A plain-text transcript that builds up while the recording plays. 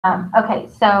Okay,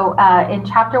 so in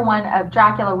chapter 1 of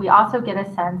Dracula, we also get a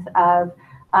sense of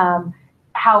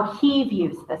how he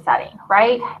views the setting,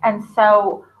 right? And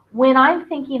so when I'm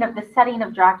thinking of the setting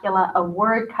of Dracula, a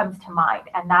word comes to mind,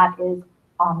 and that is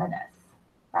ominous,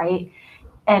 right?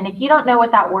 And if you don't know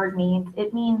what that word means,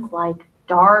 it means like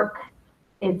dark,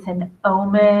 it's an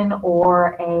omen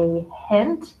or a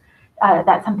hint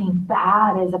that something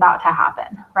bad is about to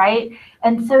happen, right?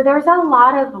 And so there's a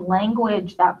lot of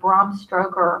language that Bram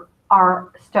Stoker,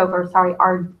 our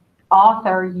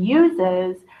author,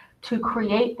 uses to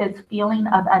create this feeling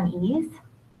of unease,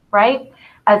 right?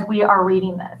 As we are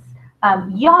reading this.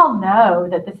 Y'all know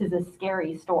that this is a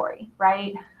scary story,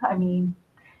 right? I mean,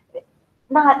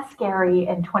 not scary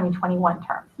in 2021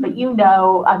 terms, but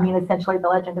essentially the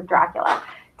legend of Dracula.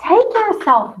 Take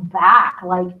yourself back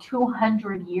like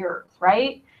 200 years,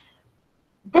 right?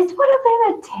 This would have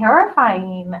been a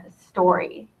terrifying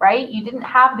story, right? You didn't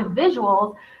have the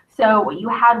visuals, so what you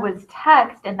had was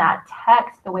text, and that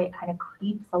text, the way it kind of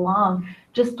creeps along,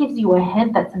 just gives you a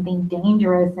hint that something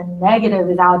dangerous and negative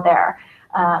is out there.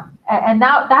 And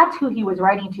that's who he was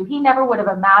writing to. He never would have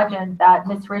imagined that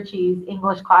Miss Ritchie's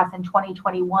English class in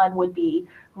 2021 would be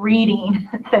reading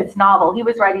this novel. He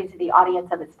was writing to the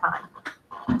audience of his time.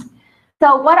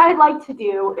 So what I'd like to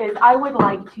do is I would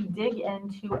like to dig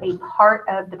into a part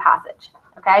of the passage,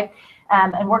 okay?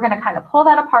 And we're going to kind of pull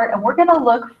that apart, and we're going to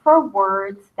look for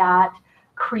words that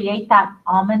create that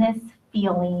ominous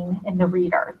feeling in the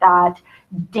reader, that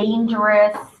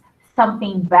dangerous,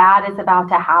 something bad is about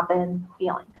to happen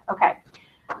feeling. Okay,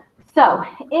 so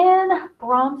in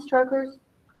Bram Stoker's,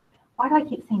 why do I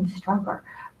keep saying Stoker?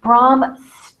 Bram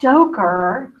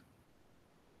Stoker,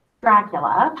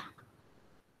 Dracula,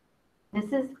 this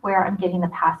is where I'm getting the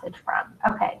passage from.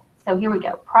 Okay, so here we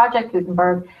go. Project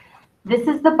Gutenberg. This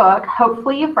is the book.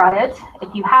 Hopefully you've read it.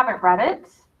 If you haven't read it,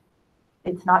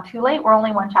 it's not too late. We're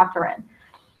only one chapter in.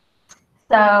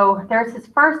 So there's his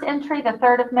first entry, the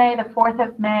 3rd of May, the 4th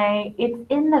of May. It's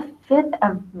in the 5th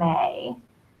of May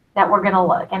that we're going to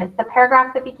look. And it's the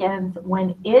paragraph that begins,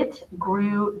 when it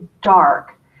grew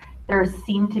dark, there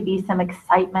seemed to be some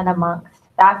excitement amongst.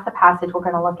 That's the passage we're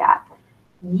going to look at.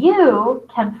 You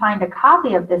can find a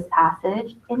copy of this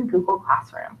passage in Google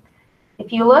Classroom.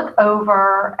 If you look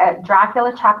over at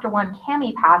Dracula chapter 1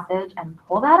 Cami passage and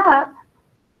pull that up,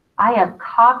 I have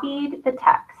copied the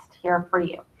text here for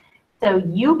you. So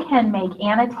you can make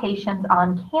annotations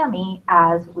on Cami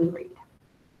as we read.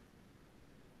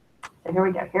 So here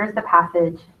we go. Here's the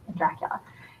passage in Dracula.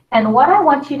 And what I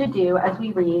want you to do as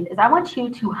we read is I want you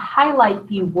to highlight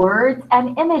the words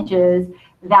and images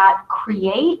that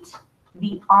create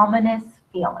the ominous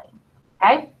feeling,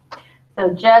 okay? So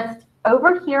just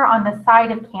over here on the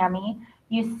side of Cami,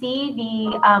 you see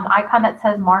the icon that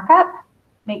says markup.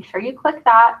 Make sure you click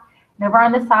that. And over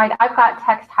on the side, I've got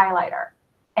text highlighter.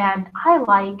 And I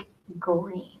like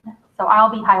green, so I'll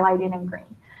be highlighting in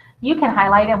green. You can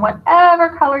highlight in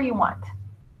whatever color you want.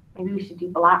 Maybe we should do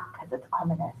black because it's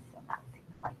ominous, and that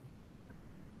seems like.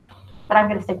 But I'm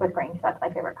going to stick with green because that's my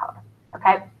favorite color.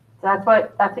 Okay, so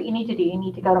that's what you need to do. You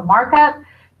need to go to markup,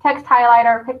 text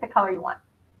highlighter, pick the color you want.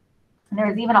 And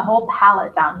there's even a whole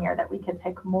palette down here that we could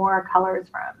pick more colors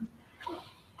from.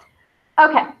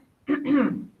 Okay,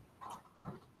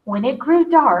 when it grew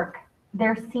dark,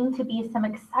 there seemed to be some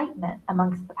excitement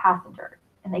amongst the passengers,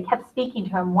 and they kept speaking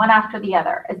to him one after the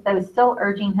other, as though still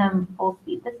urging him full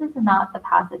speed. This is not the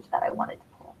passage that I wanted to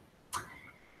pull.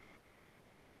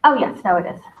 Oh, yes, no, it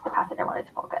is the passage I wanted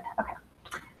to pull. Good, okay.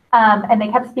 And they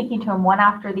kept speaking to him one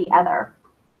after the other,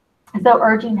 as though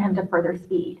urging him to further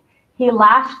speed. He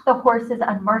lashed the horses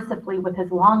unmercifully with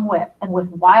his long whip, and with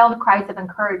wild cries of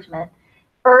encouragement,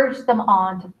 urged them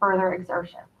on to further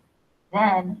exertion.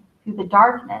 Then, through the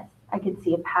darkness, I could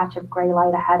see a patch of gray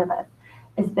light ahead of us,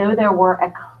 as though there were a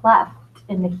cleft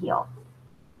in the heel.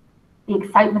 The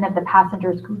excitement of the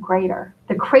passengers grew greater.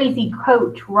 The crazy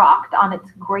coach rocked on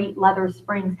its great leather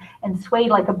springs and swayed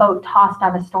like a boat tossed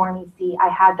on a stormy sea. I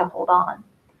had to hold on.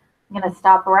 I'm going to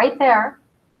stop right there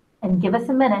and give us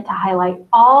a minute to highlight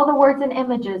all the words and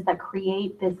images that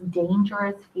create this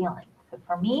dangerous feeling. So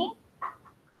for me,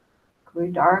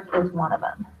 grew dark is one of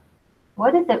them.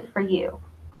 What is it for you?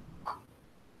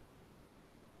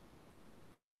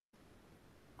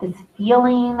 This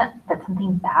feeling that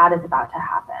something bad is about to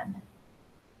happen.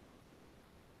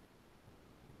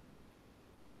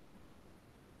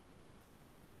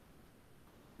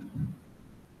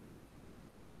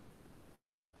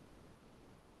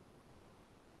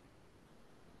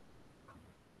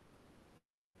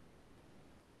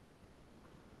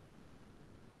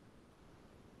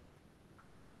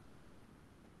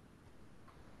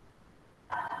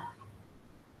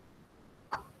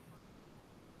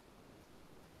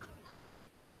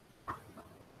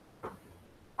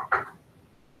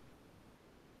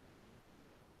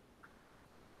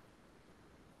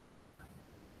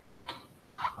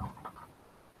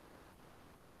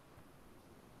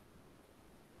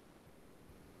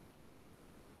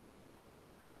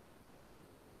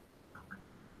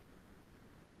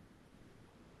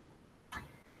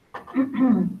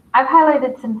 I've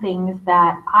highlighted some things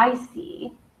that I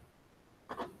see.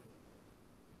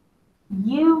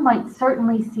 You might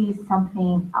certainly see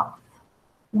something else,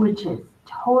 which is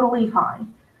totally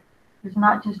fine. There's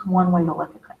not just one way to look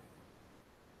at it.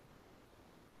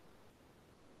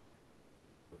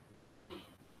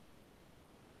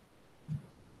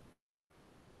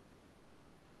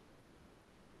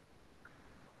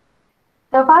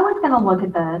 So if I was going to look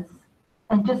at this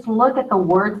and just look at the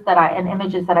words and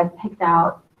images that I've picked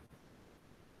out,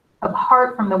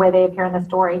 apart from the way they appear in the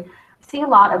story, I see a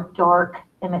lot of dark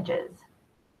images.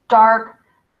 Dark,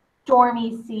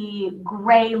 stormy sea,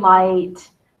 gray light,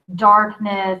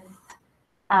 darkness.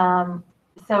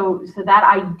 So that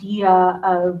idea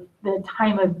of the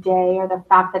time of day or the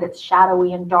fact that it's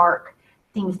shadowy and dark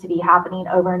seems to be happening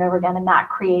over and over again, and that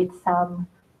creates some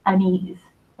unease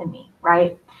in me,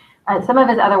 right? Some of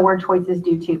his other word choices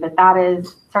do too, but that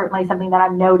is certainly something that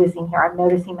I'm noticing here. I'm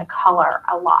noticing the color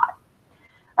a lot.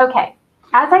 Okay,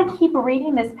 as I keep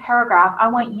reading this paragraph, I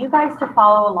want you guys to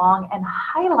follow along and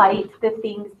highlight the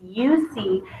things you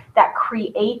see that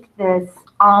create this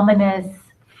ominous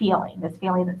feeling, this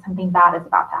feeling that something bad is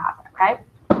about to happen,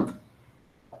 okay?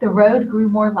 The road grew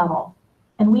more level,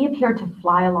 and we appeared to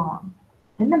fly along.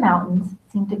 Then the mountains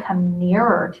seemed to come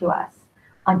nearer to us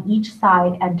on each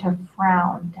side and to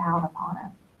frown down upon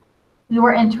us. We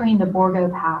were entering the Borgo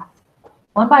Pass.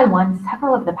 One by one,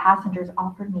 several of the passengers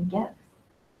offered me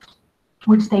gifts,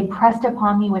 which they pressed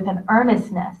upon me with an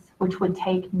earnestness which would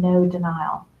take no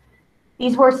denial.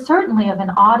 These were certainly of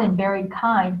an odd and varied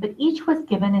kind, but each was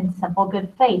given in simple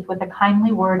good faith with a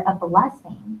kindly word of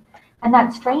blessing, and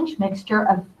that strange mixture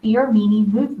of fear-meaning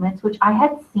movements which I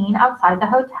had seen outside the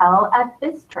hotel at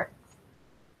Bistritz,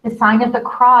 the sign of the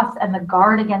cross and the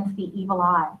guard against the evil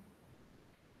eye.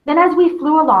 Then as we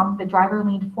flew along, the driver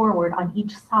leaned forward on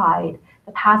each side.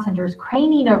 The passengers,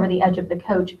 craning over the edge of the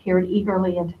coach, peered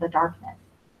eagerly into the darkness.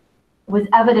 It was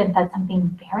evident that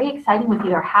something very exciting was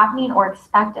either happening or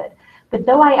expected, but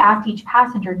though I asked each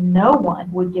passenger, no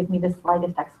one would give me the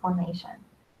slightest explanation.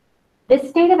 This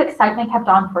state of excitement kept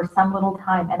on for some little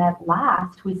time, and at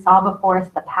last we saw before us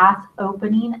the pass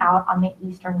opening out on the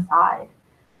eastern side.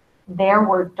 There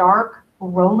were dark,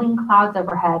 rolling clouds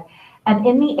overhead, and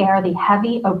in the air the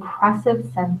heavy, oppressive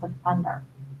sense of thunder.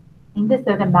 It seemed as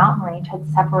though the mountain range had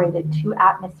separated two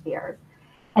atmospheres,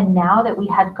 and now that we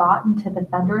had gotten to the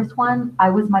thunderous one,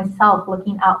 I was myself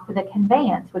looking out for the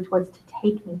conveyance which was to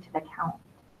take me to the Count.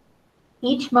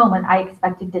 Each moment I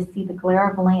expected to see the glare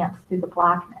of lamps through the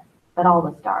blackness, but all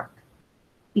was dark.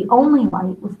 The only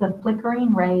light was the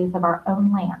flickering rays of our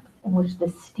own lamps, in which the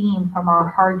steam from our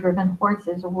hard-driven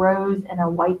horses rose in a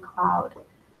white cloud.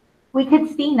 We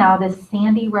could see now the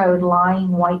sandy road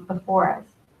lying white before us,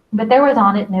 but there was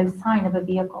on it no sign of a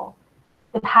vehicle.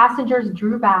 The passengers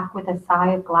drew back with a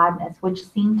sigh of gladness, which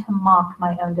seemed to mock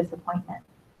my own disappointment.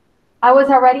 I was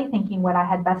already thinking what I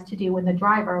had best to do when the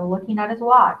driver, looking at his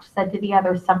watch, said to the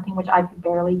others something which I could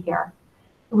barely hear.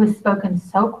 It was spoken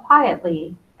so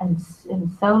quietly and in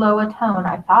so low a tone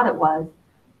I thought it was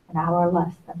an hour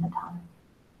less than the time.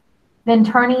 Then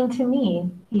turning to me,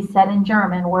 he said in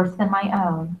German, worse than my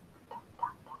own,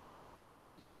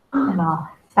 and I'll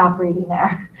stop reading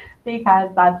there because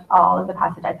that's all of the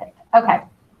passage I picked. Okay,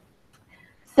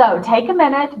 so take a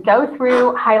minute, go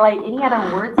through, highlight any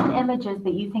other words and images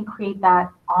that you think create that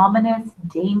ominous,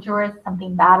 dangerous,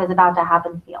 something bad is about to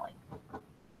happen feeling.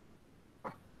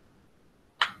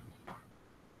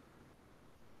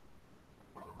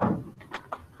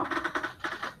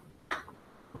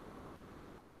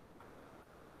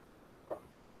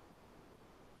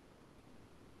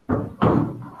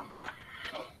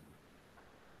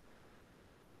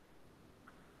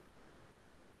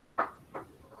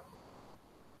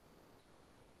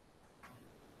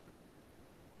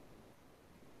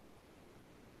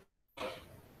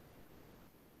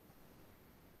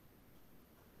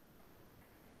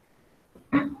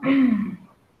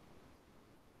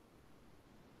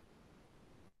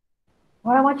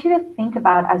 What I want you to think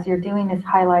about as you're doing this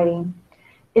highlighting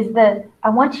is that I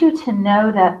want you to know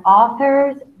that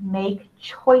authors make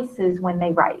choices when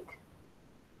they write.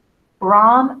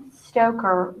 Bram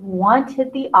Stoker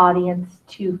wanted the audience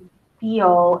to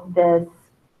feel this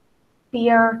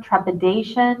fear,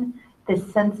 trepidation,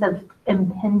 this sense of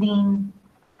impending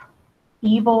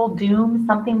evil, doom,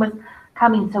 something was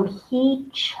coming. So he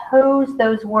chose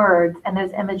those words and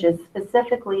those images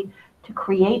specifically to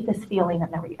create this feeling in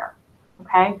the reader.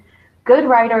 Okay? Good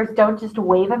writers don't just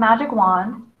wave a magic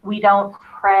wand. We don't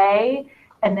pray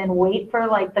and then wait for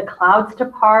like the clouds to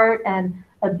part and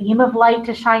a beam of light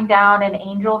to shine down and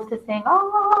angels to sing,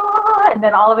 oh, and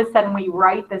then all of a sudden we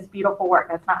write this beautiful work.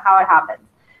 That's not how it happens.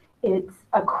 It's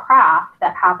a craft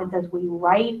that happens as we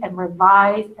write and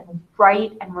revise and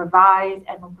write and revise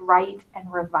and write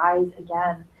and revise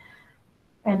again.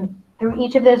 And through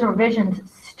each of those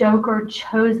revisions, Stoker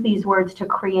chose these words to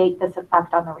create this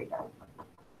effect on the reader.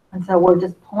 And so we're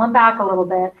just pulling back a little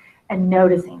bit and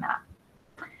noticing that.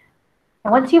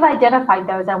 And once you've identified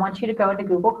those, I want you to go into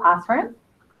Google Classroom.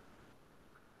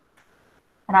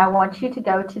 And I want you to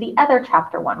go to the other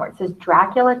chapter 1 where it says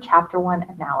Dracula Chapter 1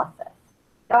 Analysis.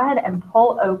 Go ahead and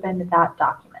pull open that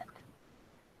document.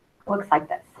 It looks like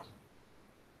this.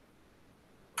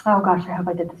 Oh gosh, I hope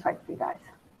I did this right for you guys.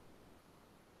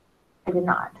 I did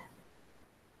not.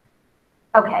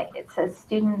 Okay, it says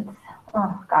students.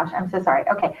 Oh gosh, I'm so sorry.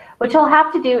 Okay, what you'll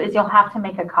have to do is you'll have to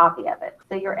make a copy of it.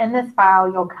 So you're in this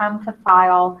file, you'll come to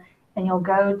File, and you'll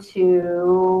go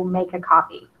to Make a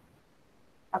Copy.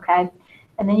 Okay,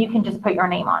 and then you can just put your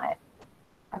name on it.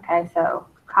 Okay, so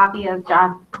copy of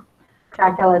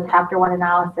Dracula Chapter 1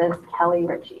 Analysis, Kelly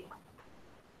Ritchie.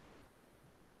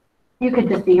 You could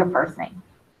just be your first name.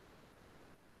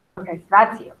 Okay, so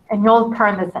that's you, and you'll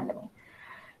turn this into me.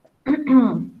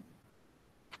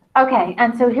 Okay,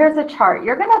 and so here's a chart.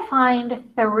 You're going to find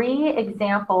 3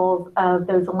 examples of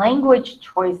those language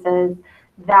choices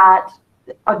that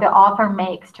the author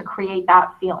makes to create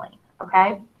that feeling,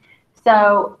 okay?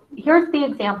 So here's the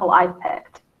example I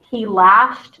picked. He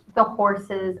lashed the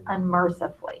horses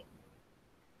unmercifully.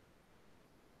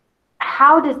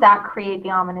 How does that create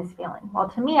the ominous feeling? Well,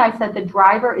 to me, I said the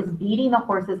driver is beating the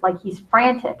horses like he's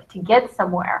frantic to get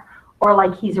somewhere or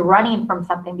like he's running from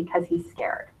something because he's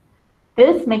scared.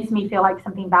 This makes me feel like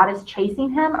something bad is chasing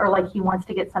him or like he wants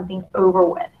to get something over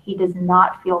with. He does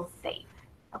not feel safe,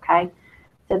 okay?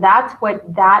 So that's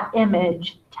what that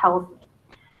image tells me.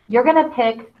 You're going to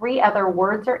pick 3 other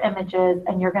words or images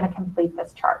and you're going to complete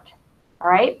this chart, all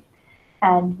right?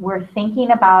 And we're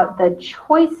thinking about the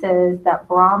choices that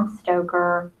Bram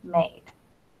Stoker made.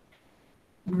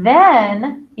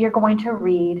 Then you're going to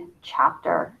read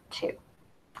chapter 2.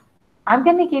 I'm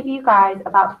going to give you guys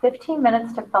about 15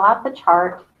 minutes to fill out the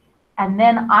chart, and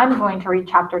then I'm going to read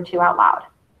chapter 2 out loud.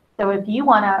 So if you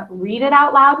want to read it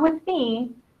out loud with me,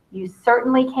 you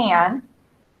certainly can.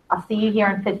 I'll see you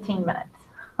here in 15 minutes.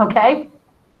 Okay?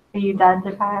 Are you done,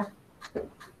 Jakaya?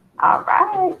 All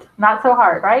right. Not so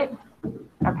hard, right?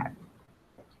 Okay.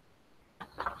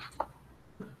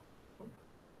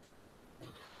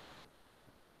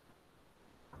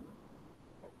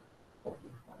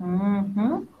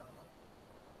 Mm-hmm.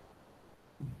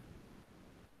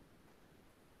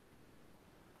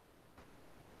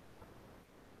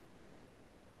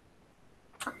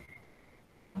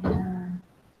 Yeah.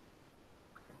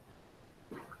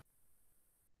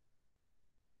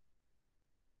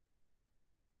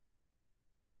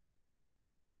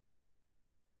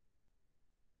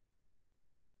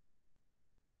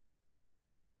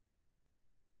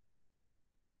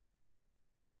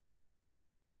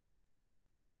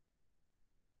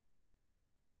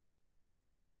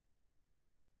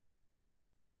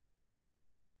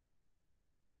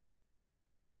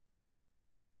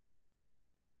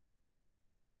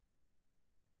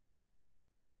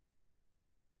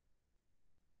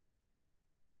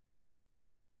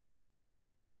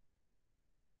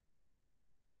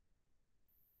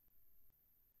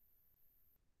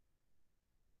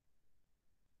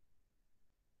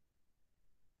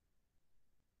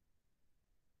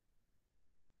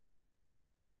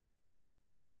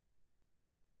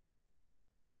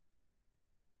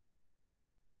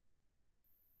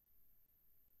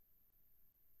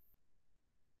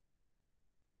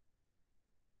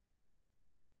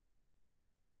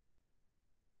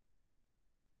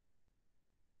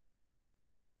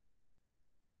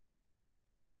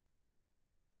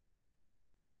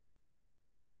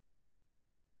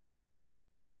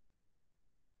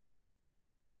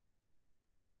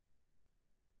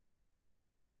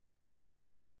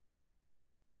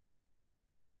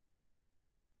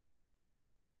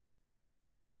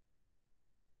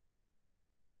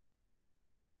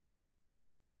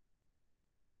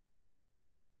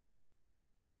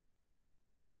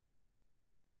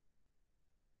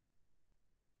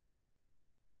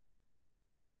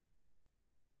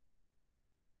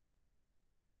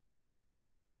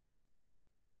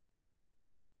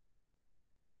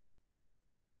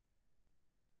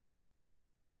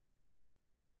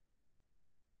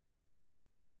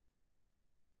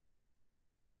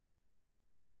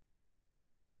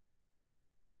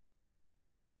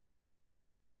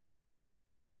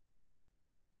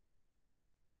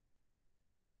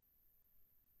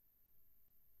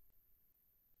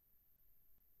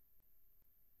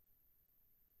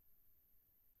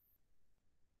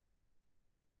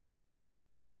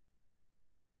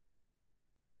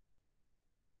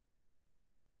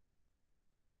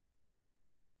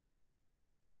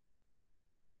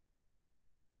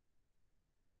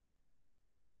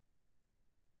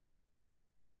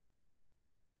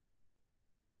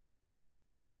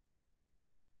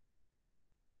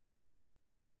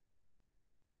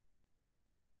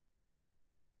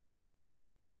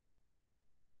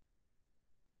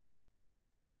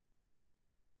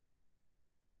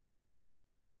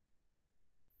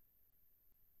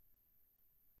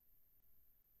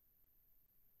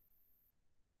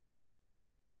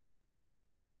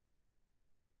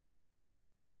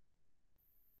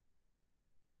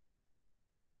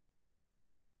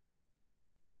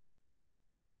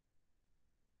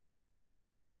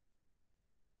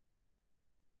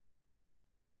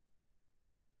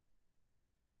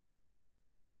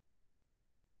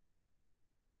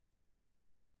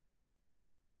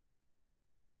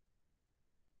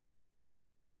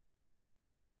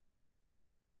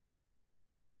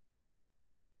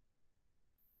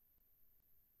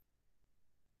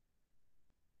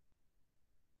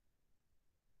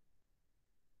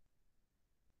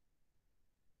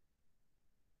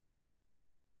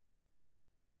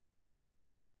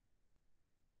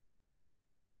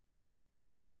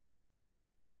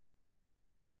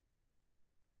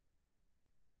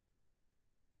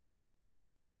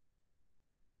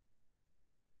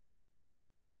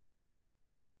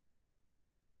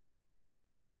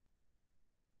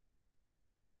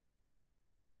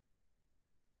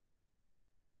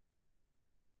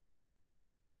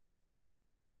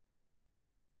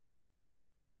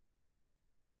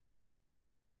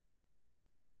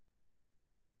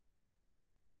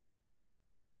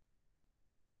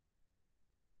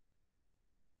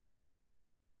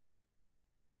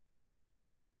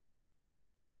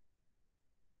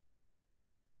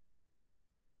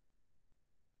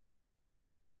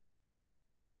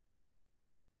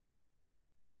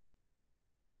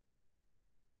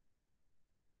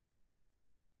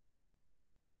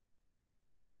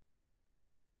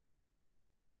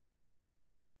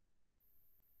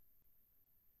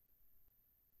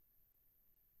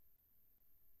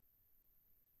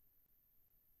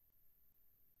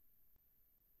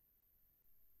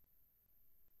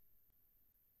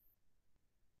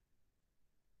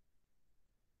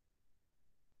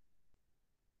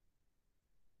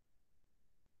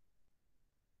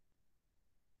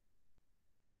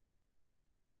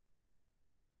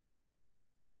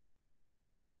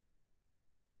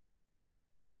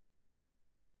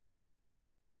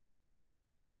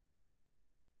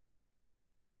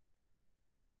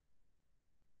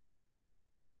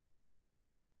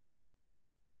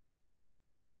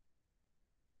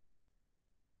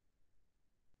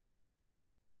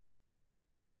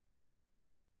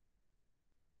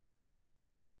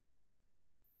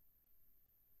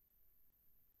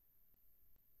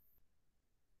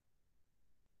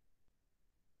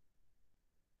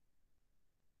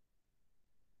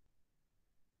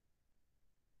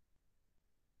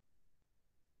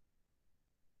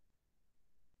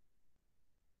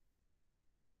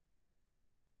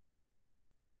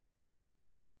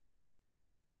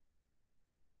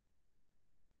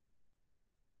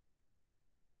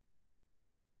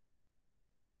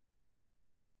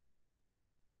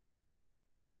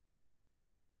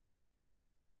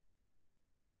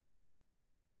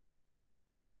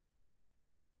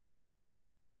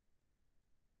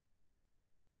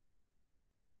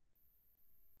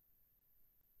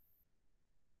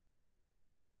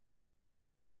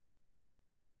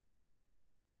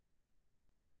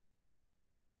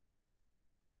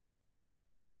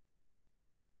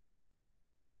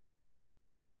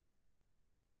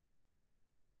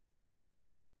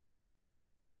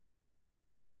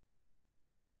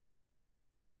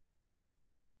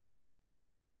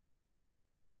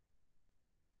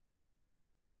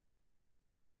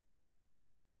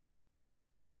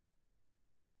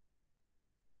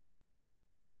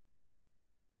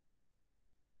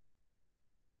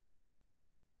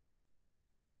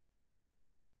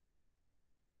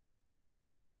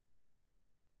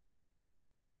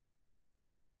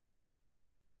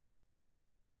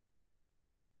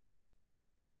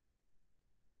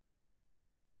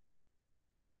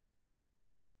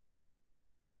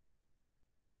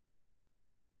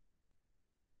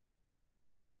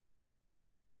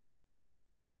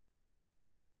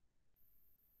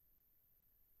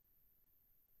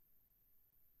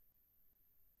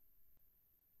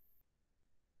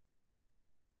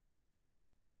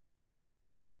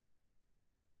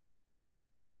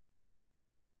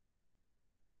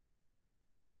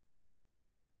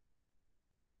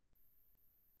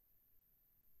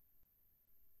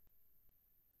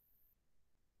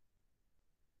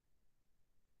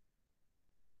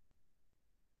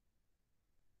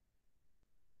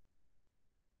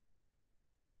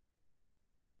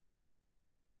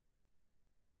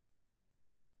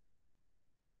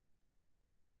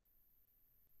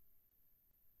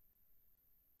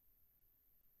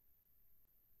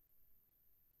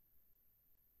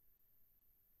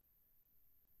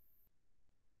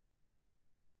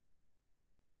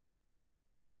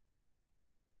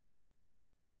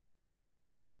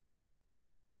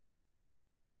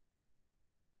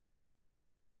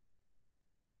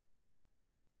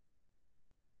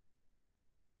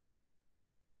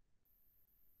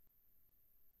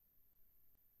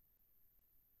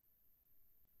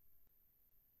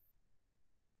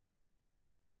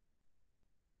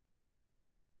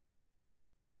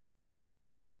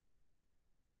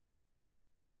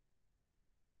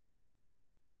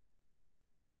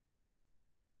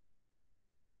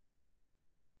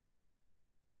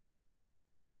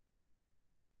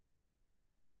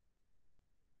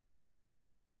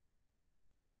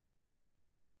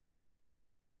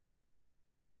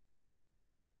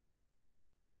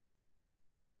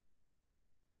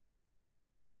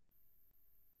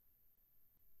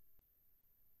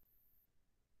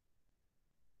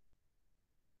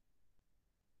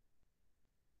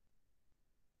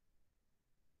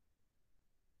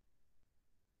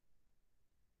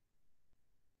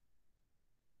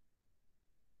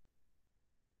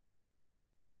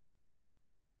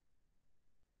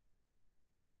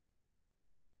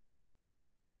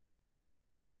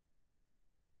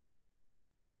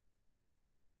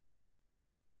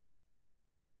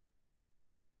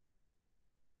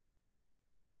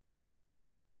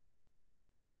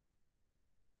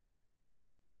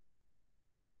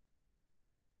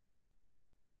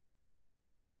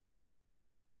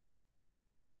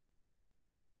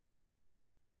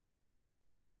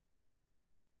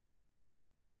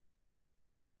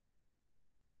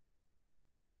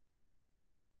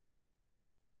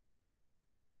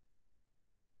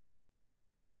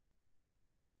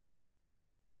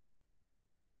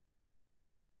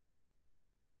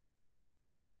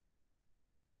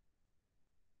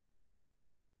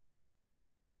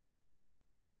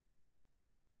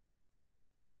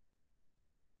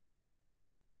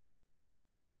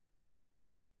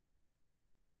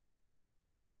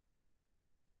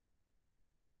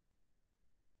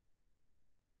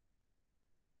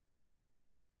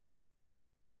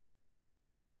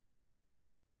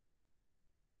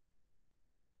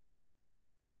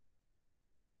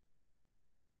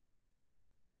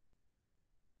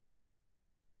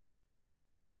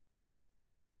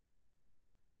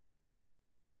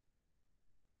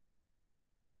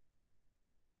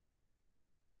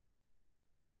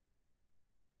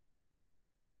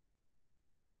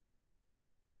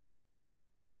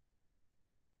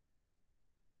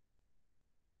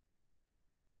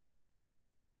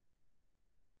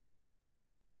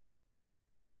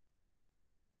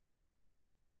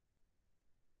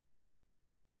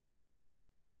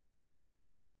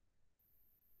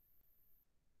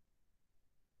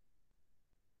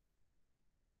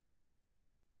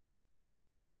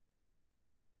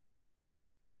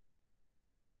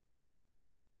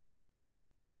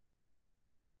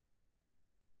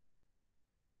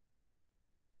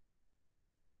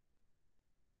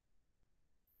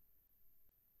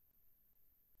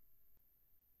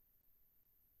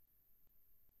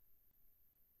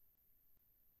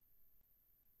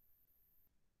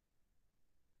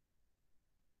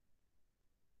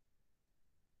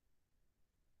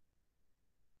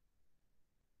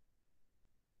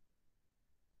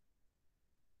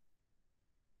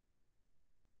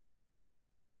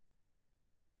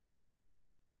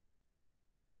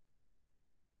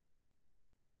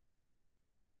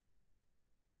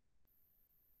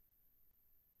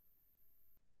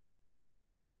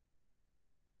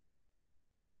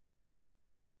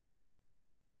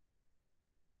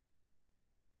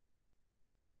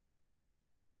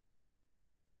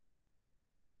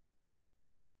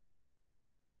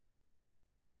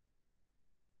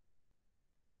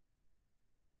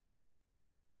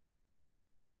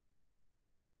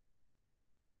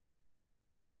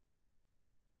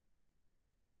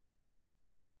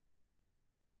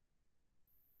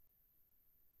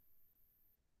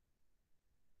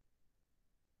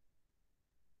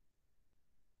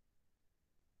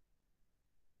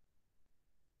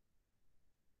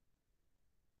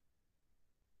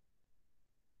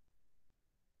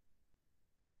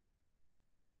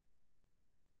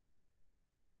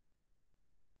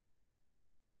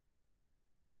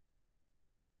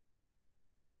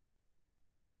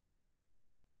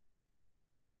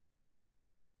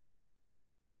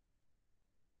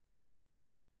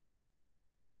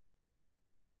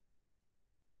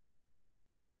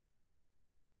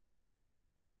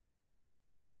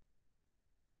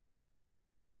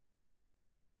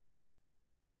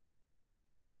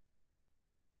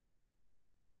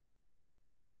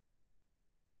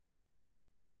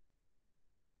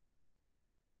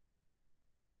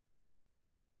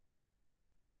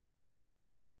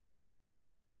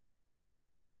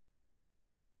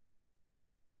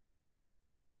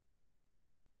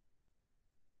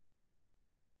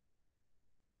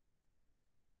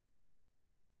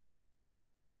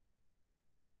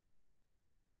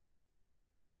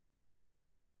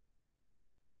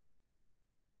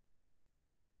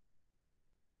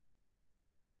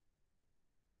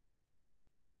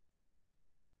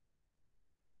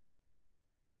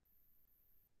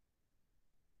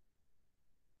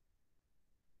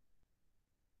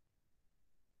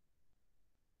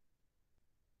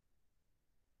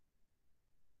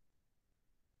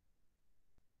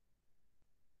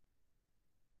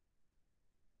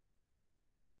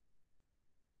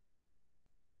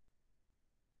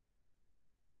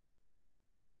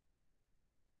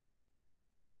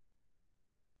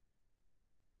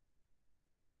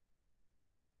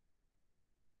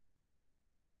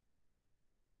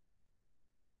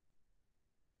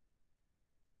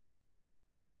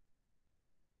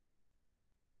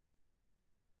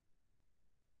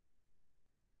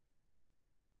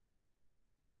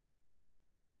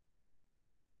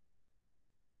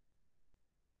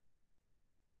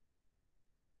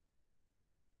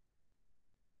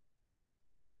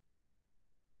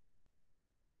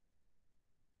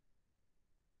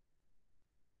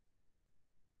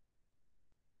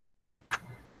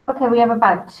 Okay, we have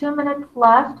about 2 minutes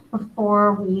left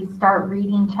before we start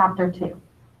reading chapter 2.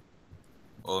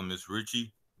 Oh, Miss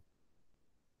Ritchie,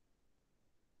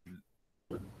 did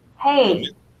Hey,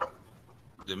 Miss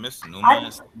did Miss I,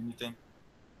 Newman say anything?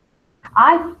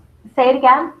 I say it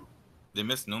again. Did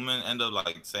Miss Newman end up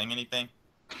like saying anything?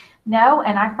 No,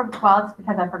 and well, it's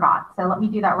because I forgot. So let me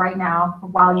do that right now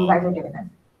while you Oh, guys are doing this.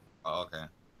 oh, okay.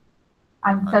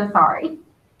 I'm All right. so sorry.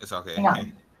 It's okay. Hang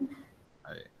on.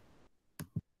 All right.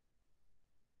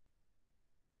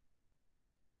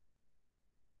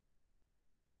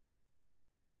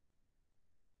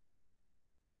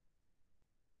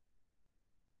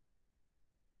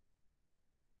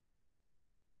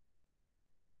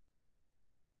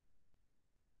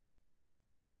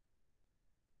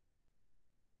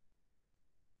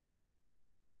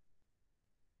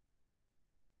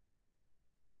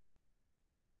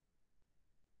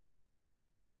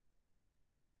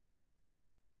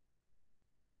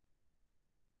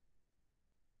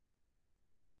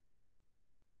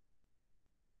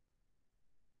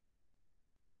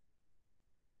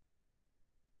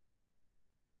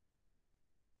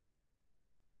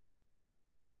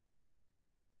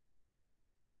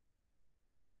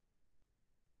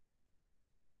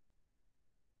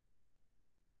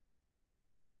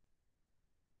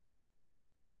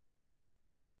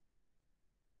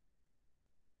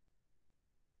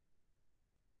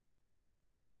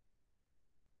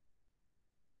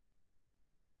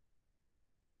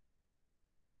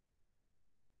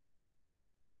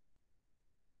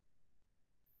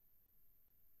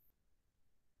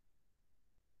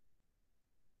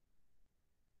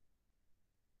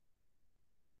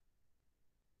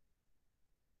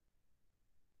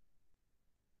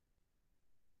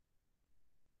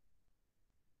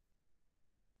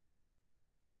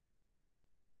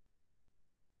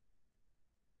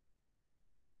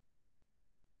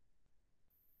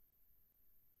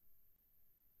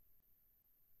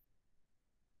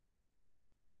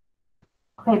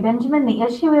 Okay, Benjamin, the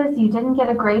issue is you didn't get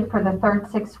a grade for the third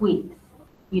 6 weeks.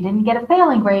 You didn't get a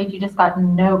failing grade, you just got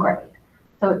no grade.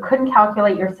 So it couldn't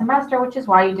calculate your semester, which is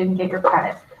why you didn't get your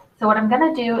credit. So what I'm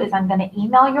going to do is I'm going to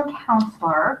email your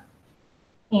counselor,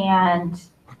 and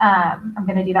I'm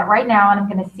going to do that right now, and I'm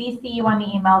going to CC you on the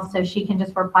email so she can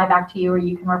just reply back to you, or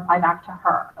you can reply back to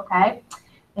her, okay?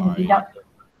 And All if you right. don't,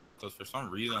 Because for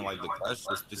some reason, like the class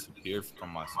just disappeared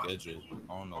from my schedule.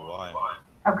 I don't know why.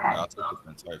 okay. Like I took it the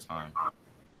entire time.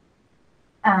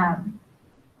 Um,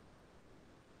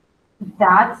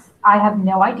 I have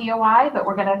no idea why, but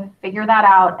we're going to figure that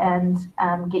out and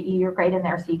get you your grade in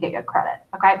there so you get your credit.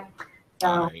 Okay.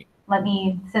 All So right. let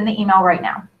me send the email right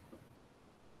now.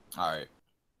 All right.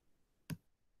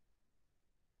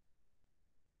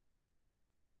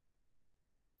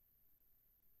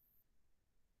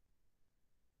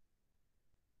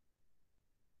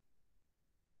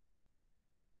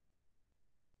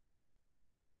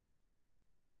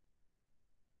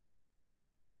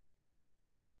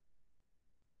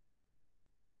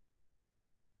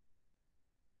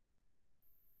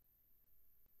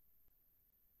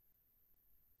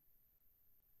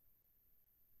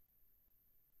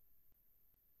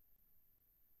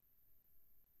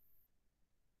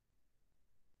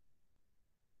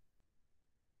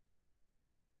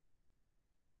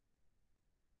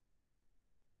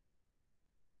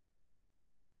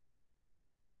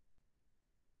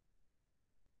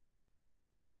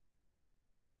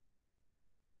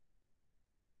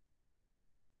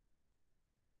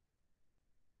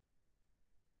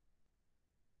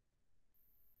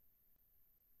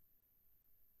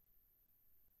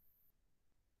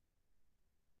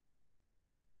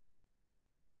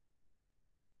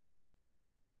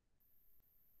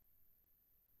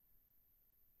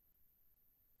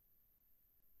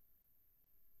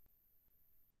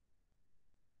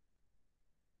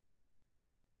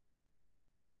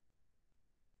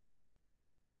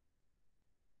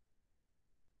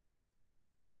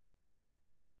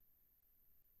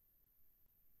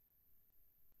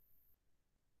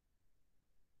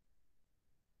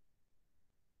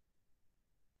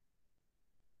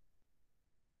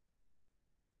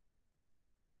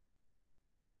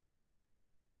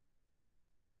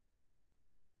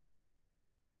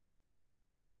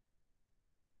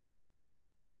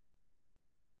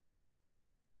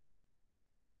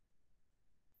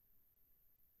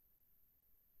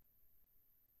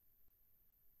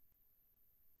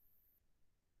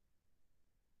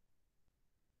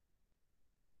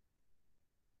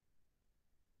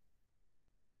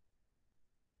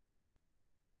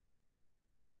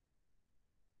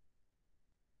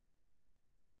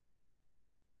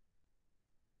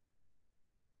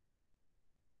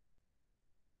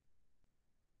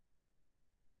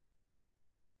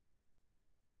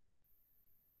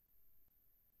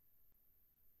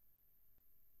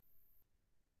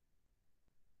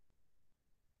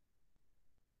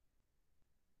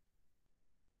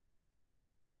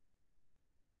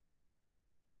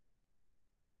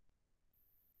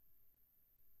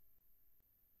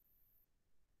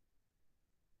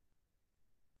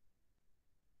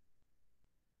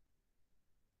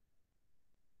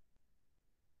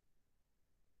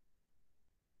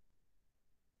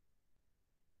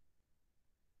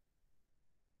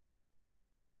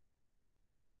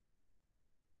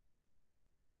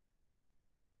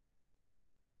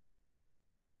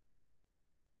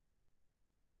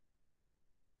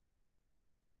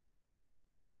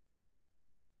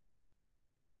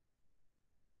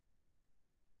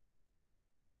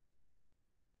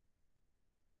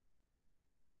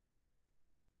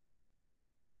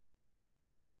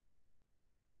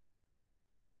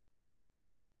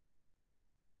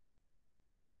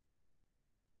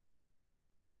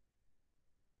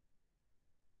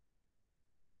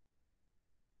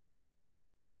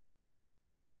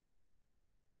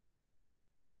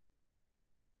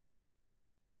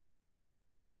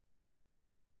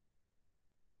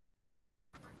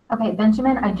 Okay,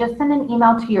 Benjamin, I just sent an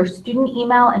email to your student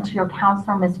email and to your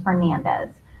counselor, Ms. Fernandez.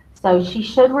 So she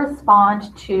should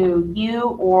respond to you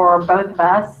or both of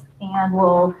us, and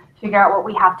we'll figure out what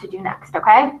we have to do next,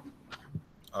 okay?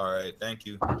 All right, thank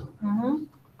you.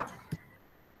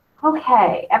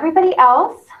 Okay, everybody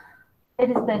else, it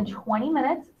has been 20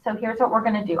 minutes, so here's what we're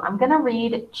gonna do. I'm gonna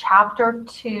read chapter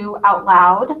 2 out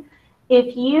loud.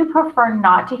 If you prefer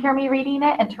not to hear me reading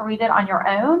it and to read it on your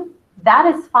own, that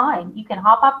is fine. You can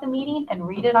hop off the meeting and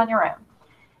read it on your own.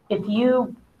 If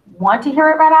you want to hear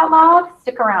it read out loud,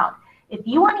 stick around. If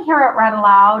you want to hear it read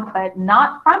aloud, but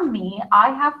not from me, I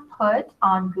have put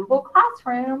on Google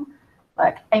Classroom,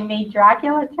 look, I made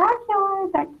Dracula, is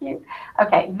that cute?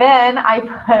 Okay, then I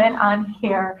put on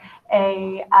here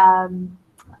a,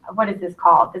 what is this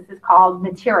called? This is called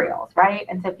materials, right?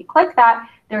 And so if you click that,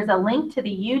 there's a link to the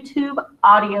YouTube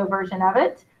audio version of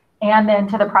it, and then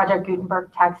to the Project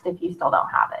Gutenberg text if you still don't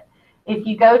have it. If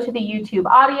you go to the YouTube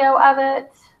audio of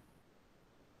it,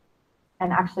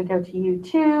 and actually go to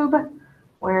YouTube,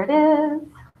 where it is,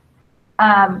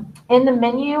 in the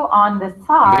menu on the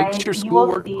side, makes your you will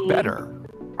schoolwork see, better.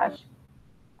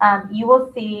 You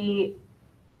will see,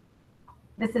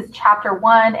 this is chapter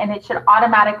 1, and it should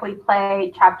automatically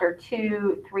play chapter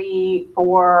 2, 3,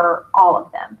 4, all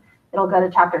of them. It'll go to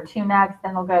chapter 2 next,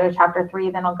 then it'll go to chapter 3,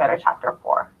 then it'll go to chapter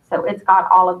 4. So it's got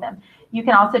all of them. You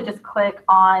can also just click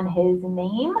on his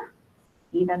name,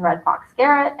 Stephen Red Fox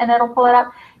Garrett, and it'll pull it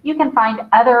up. You can find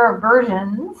other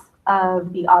versions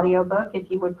of the audiobook if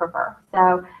you would prefer.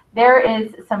 So there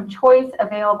is some choice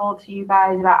available to you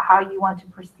guys about how you want to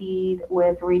proceed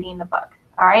with reading the book.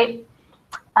 All right.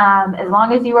 As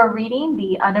long as you are reading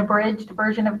the unabridged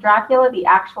version of Dracula, the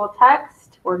actual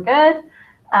text, we're good.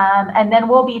 And then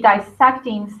we'll be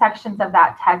dissecting sections of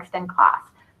that text in class.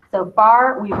 So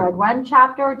far, we've read one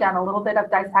chapter, done a little bit of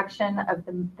dissection of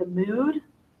the mood,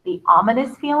 the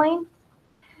ominous feeling.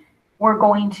 We're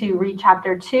going to read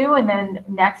chapter 2, and then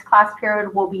next class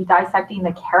period, we'll be dissecting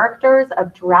the characters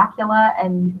of Dracula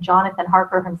and Jonathan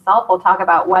Harker himself. We'll talk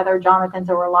about whether Jonathan's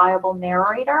a reliable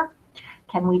narrator.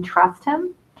 Can we trust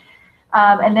him?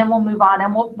 And then we'll move on,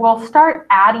 and we'll start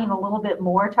adding a little bit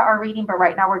more to our reading, but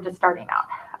right now we're just starting out,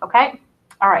 okay?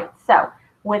 All right, so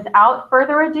without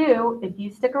further ado, if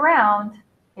you stick around,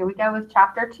 here we go with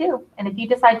chapter 2. And if you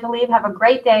decide to leave, have a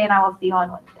great day, and I will see you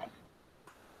on Wednesday.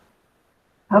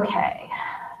 Okay,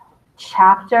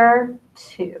 chapter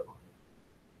 2.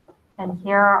 And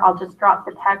here I'll just drop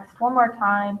the text one more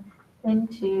time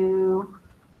into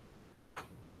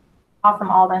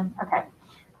Awesome Alden. Okay.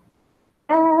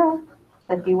 So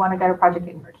if you want to go to Project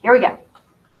Gutenberg, here we go.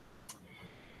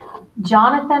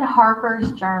 Jonathan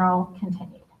Harker's journal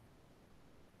continued.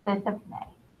 5th of May.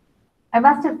 I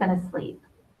must have been asleep,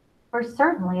 for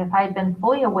certainly if I had been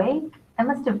fully awake, I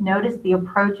must have noticed the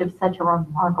approach of such a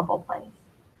remarkable place.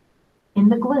 In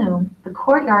the gloom, the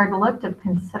courtyard looked of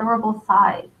considerable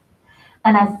size,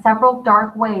 and as several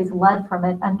dark ways led from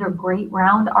it under great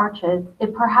round arches,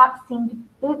 it perhaps seemed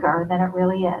bigger than it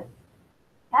really is.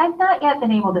 I have not yet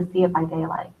been able to see it by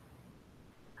daylight.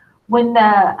 When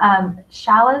the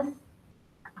chalice,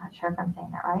 I'm not sure if I'm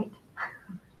saying that right,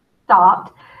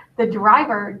 stopped, the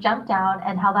driver jumped down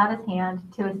and held out his hand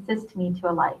to assist me to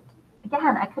alight.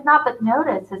 Again, I could not but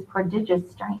notice his prodigious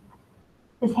strength.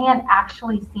 His hand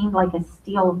actually seemed like a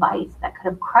steel vise that could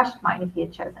have crushed mine if he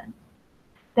had chosen.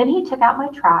 Then he took out my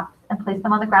traps and placed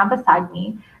them on the ground beside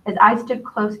me as I stood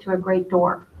close to a great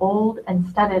door, old and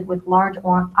studded with large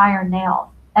iron nails,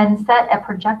 and set a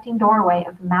projecting doorway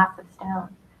of massive stone.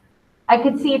 I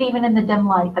could see it even in the dim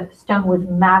light that the stone was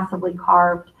massively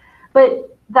carved,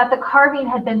 but that the carving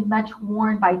had been much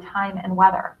worn by time and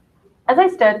weather. As I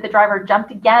stood, the driver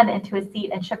jumped again into his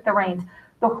seat and shook the reins.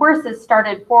 The horses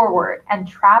started forward, and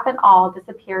trap and all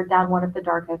disappeared down one of the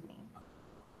dark openings. I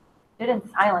stood in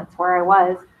silence where I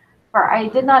was, for I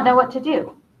did not know what to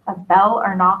do. A bell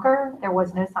or knocker, there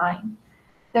was no sign.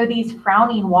 Though these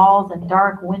frowning walls and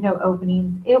dark window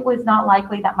openings, it was not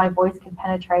likely that my voice could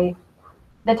penetrate.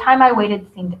 The time I waited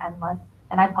seemed endless,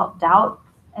 and I felt doubts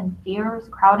and fears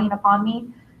crowding upon me.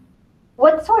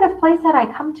 What sort of place had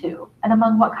I come to, and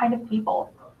among what kind of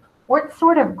people? What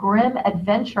sort of grim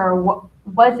adventure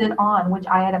was it on which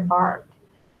I had embarked?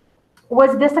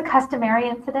 Was this a customary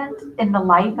incident in the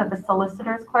life of a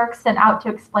solicitor's clerk sent out to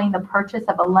explain the purchase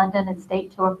of a London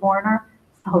estate to a foreigner?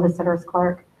 Solicitor's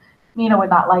clerk. Nina would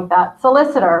not like that.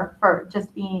 Solicitor, for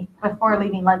just being, before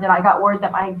leaving London, I got word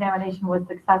that my examination was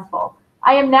successful.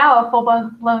 I am now a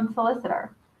full-blown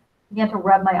solicitor. I began to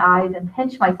rub my eyes and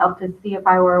pinch myself to see if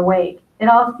I were awake. It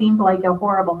all seemed like a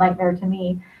horrible nightmare to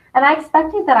me, and I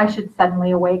expected that I should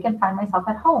suddenly awake and find myself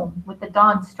at home, with the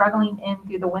dawn struggling in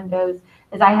through the windows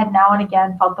as I had now and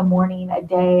again felt the morning a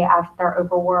day after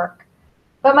overwork.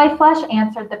 But my flesh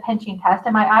answered the pinching test,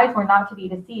 and my eyes were not to be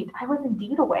deceived. I was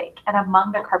indeed awake and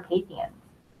among the Carpathians.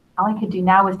 All I could do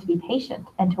now was to be patient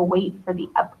and to wait for the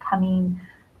coming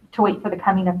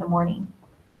of the morning.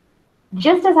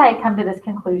 Just as I had come to this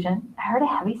conclusion, I heard a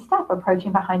heavy step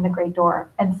approaching behind the great door,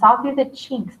 and saw through the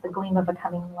chinks the gleam of a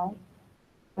coming light.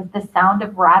 With the sound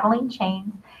of rattling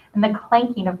chains and the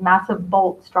clanking of massive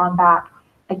bolts drawn back,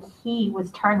 a key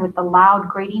was turned with the loud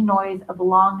grating noise of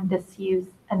long disuse,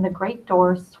 and the great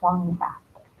door swung back.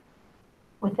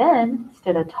 Within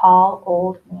stood a tall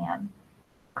old man,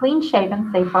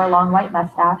 clean-shaven save for a long white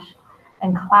mustache,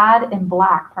 and clad in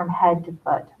black from head to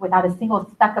foot, without a single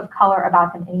speck of color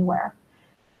about him anywhere.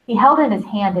 He held in his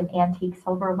hand an antique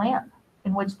silver lamp,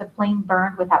 in which the flame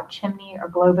burned without chimney or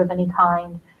globe of any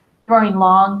kind, throwing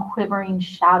long, quivering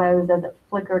shadows as it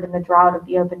flickered in the draught of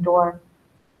the open door.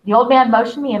 The old man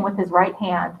motioned me in with his right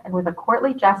hand, and with a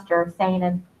courtly gesture, saying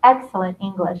in excellent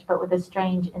English, but with a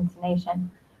strange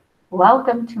intonation,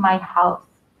 "Welcome to my house.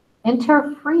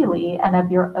 Enter freely and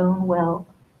of your own will."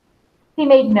 He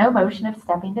made no motion of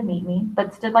stepping to meet me,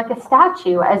 but stood like a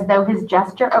statue, as though his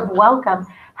gesture of welcome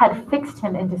had fixed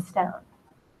him into stone.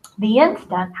 The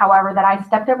instant, however, that I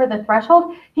stepped over the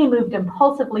threshold, he moved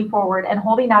impulsively forward, and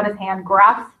holding out his hand,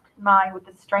 grasped mine with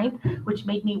a strength which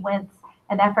made me wince,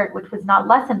 an effort which was not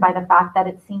lessened by the fact that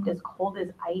it seemed as cold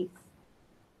as ice.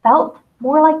 Felt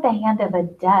more like the hand of a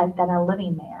dead than a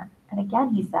living man. And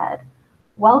again he said,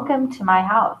 "Welcome to my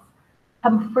house.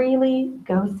 Come freely,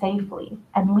 go safely,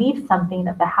 and leave something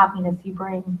of the happiness you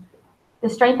bring." The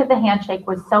strength of the handshake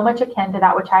was so much akin to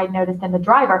that which I had noticed in the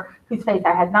driver, whose face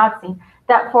I had not seen,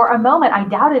 that for a moment I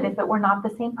doubted if it were not the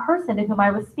same person to whom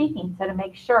I was speaking. So to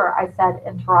make sure, I said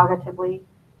interrogatively,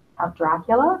 "Count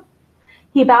Dracula?"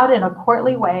 He bowed in a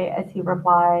courtly way as he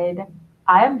replied,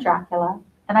 "I am Dracula,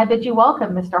 and I bid you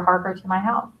welcome, Mr. Harker, to my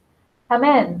house. Come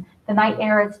in, the night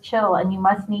air is chill, and you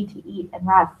must need to eat and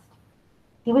rest."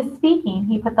 He was speaking,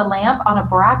 he put the lamp on a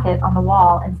bracket on the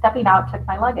wall, and stepping out, took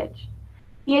my luggage.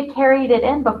 He had carried it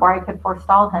in before I could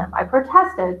forestall him. I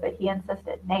protested, but he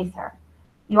insisted, "Nay, sir,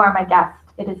 you are my guest.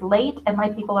 It is late, and my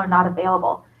people are not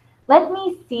available. Let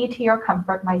me see to your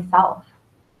comfort myself."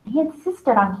 He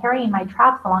insisted on carrying my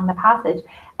traps along the passage,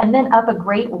 and then up a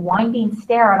great winding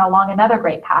stair and along another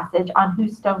great passage, on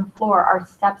whose stone floor our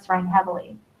steps rang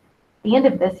heavily. At the end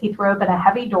of this, he threw open a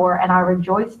heavy door, and I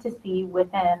rejoiced to see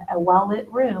within a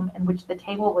well-lit room in which the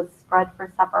table was spread for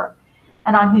supper,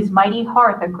 and on whose mighty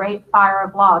hearth a great fire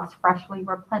of logs freshly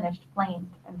replenished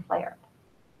flamed and flared.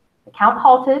 The Count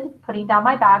halted, putting down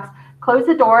my bags, closed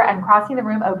the door, and crossing the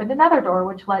room opened another door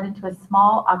which led into a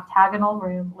small octagonal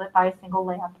room lit by a single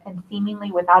lamp and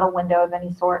seemingly without a window of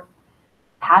any sort.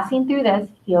 Passing through this,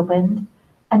 he opened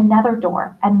another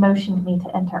door and motioned me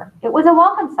to enter. It was a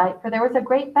welcome sight, for there was a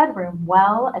great bedroom,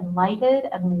 well and lighted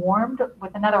and warmed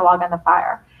with another log on the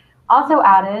fire, also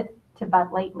added to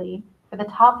but lately, for the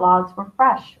top logs were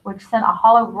fresh, which sent a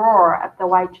hollow roar up the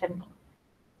wide chimney.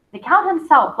 The Count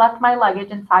himself left my luggage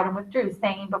inside and withdrew,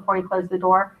 saying before he closed the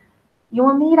door, "You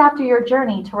will need after your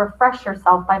journey to refresh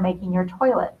yourself by making your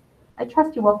toilet. I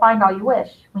trust you will find all you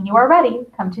wish. When you are ready,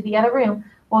 come to the other room,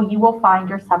 where you will find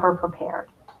your supper prepared."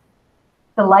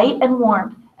 The light and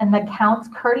warmth and the Count's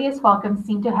courteous welcome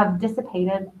seemed to have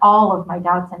dissipated all of my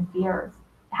doubts and fears.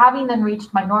 Having then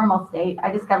reached my normal state,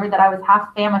 I discovered that I was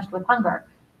half famished with hunger.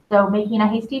 So making a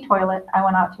hasty toilet, I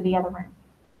went out to the other room.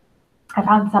 I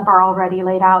found supper already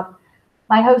laid out.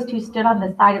 My host, who stood on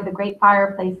the side of the great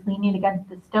fireplace leaning against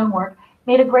the stonework,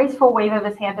 made a graceful wave of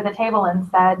his hand to the table and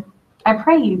said, "I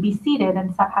pray you be seated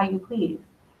and sup how you please.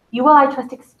 You will, I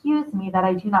trust, excuse me that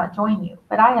I do not join you,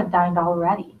 but I have dined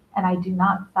already, and I do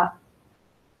not sup."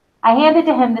 I handed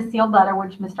to him the sealed letter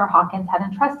which Mr. Hawkins had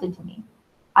entrusted to me.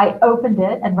 I opened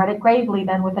it and read it gravely,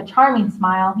 then with a charming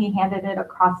smile, he handed it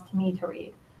across to me to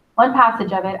read. One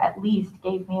passage of it, at least,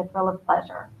 gave me a thrill of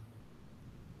pleasure.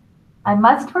 "I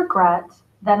must regret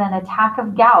that an attack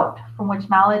of gout, from which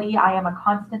malady I am a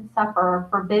constant sufferer,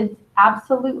 forbids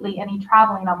absolutely any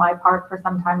traveling on my part for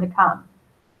some time to come.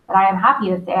 But I am happy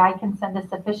to say I can send a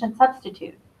sufficient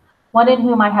substitute, one in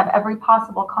whom I have every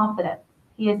possible confidence.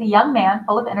 He is a young man,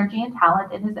 full of energy and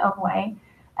talent in his own way,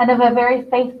 and of a very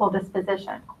faithful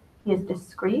disposition. He is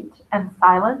discreet and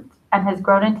silent, and has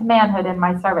grown into manhood in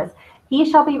my service. He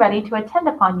shall be ready to attend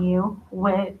upon you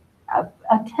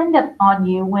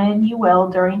when you will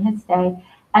during his stay,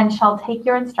 and shall take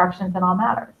your instructions in all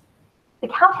matters." The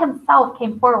Count himself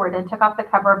came forward and took off the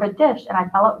cover of a dish, and I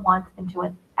fell at once into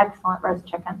an excellent roast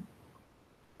chicken.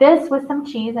 This, with some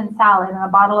cheese and salad and a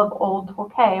bottle of old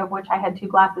Torquay, of which I had 2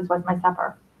 glasses, was my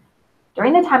supper.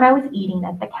 During the time I was eating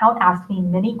it, the Count asked me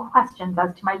many questions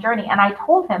as to my journey, and I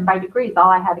told him by degrees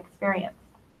all I had experienced.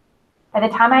 By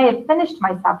the time I had finished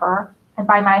my supper, and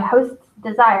by my host's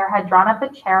desire had drawn up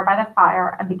a chair by the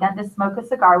fire and begun to smoke a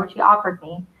cigar which he offered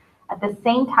me, at the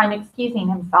same time excusing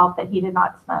himself that he did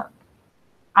not smoke.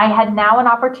 I had now an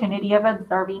opportunity of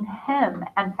observing him,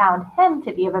 and found him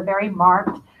to be of a very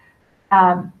marked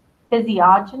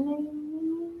physiognomy,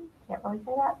 can't really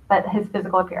say that, but his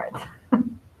physical appearance.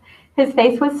 His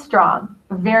face was strong,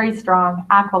 very strong,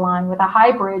 aquiline, with a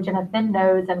high bridge and a thin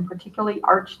nose and particularly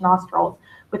arched nostrils,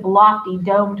 with lofty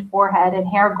domed forehead and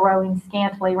hair growing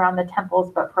scantily around the temples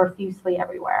but profusely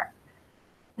everywhere.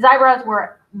 His eyebrows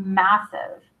were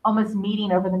massive, almost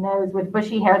meeting over the nose, with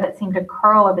bushy hair that seemed to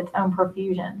curl of its own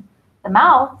profusion. The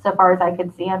mouth, so far as I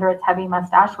could see under its heavy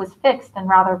mustache, was fixed and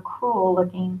rather cruel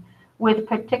looking, with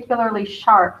peculiarly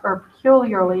sharp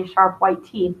white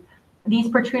teeth. These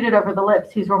protruded over the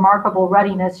lips, whose remarkable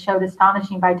ruddiness showed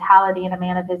astonishing vitality in a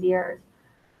man of his years.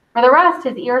 For the rest,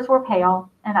 his ears were pale,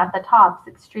 and at the tops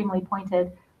extremely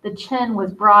pointed. The chin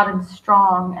was broad and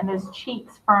strong, and his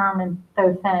cheeks firm and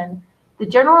though thin. The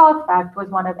general effect was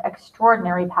one of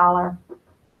extraordinary pallor.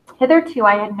 Hitherto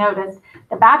I had noticed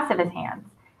the backs of his hands,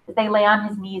 as they lay on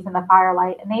his knees in the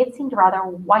firelight, and they had seemed rather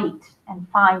white and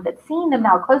fine, but seeing them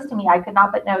now close to me, I could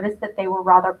not but notice that they were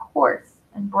rather coarse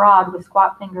and broad, with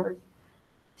squat fingers.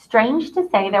 Strange to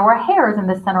say, there were hairs in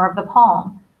the center of the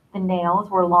palm. The nails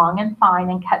were long and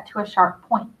fine and cut to a sharp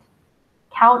point.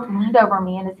 Count leaned over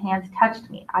me and his hands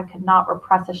touched me. I could not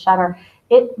repress a shudder.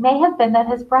 It may have been that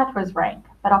his breath was rank,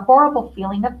 but a horrible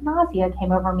feeling of nausea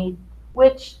came over me,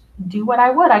 which, do what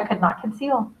I would, I could not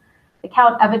conceal. The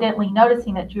Count, evidently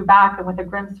noticing it, drew back, and with a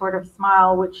grim sort of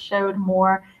smile, which showed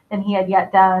more than he had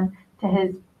yet done to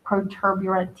his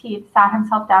protuberant teeth, sat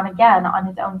himself down again on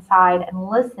his own side, and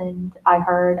listened. I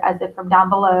heard, as if from down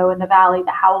below in the valley, the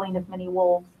howling of many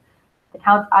wolves. The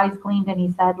Count's eyes gleamed, and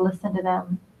he said, "Listen to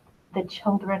them, the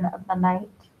children of the night,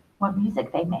 what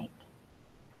music they make."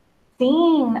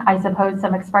 Seeing, I suppose,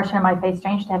 some expression in my face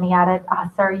strange to him, he added, "Ah,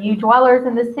 sir, you dwellers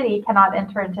in the city cannot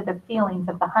enter into the feelings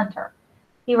of the hunter."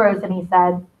 He rose and he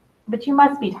said, "But you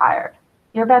must be tired.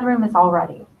 Your bedroom is all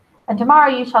ready, and tomorrow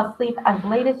you shall sleep as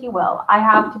late as you will. I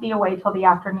have to be away till the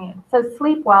afternoon, so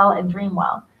sleep well and dream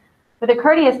well." With a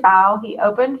courteous bow, he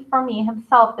opened for me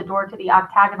himself the door to the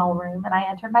octagonal room, and I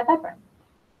entered my bedroom.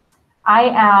 I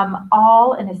am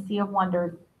all in a sea of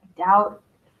wonders, doubt,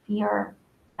 fear,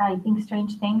 I think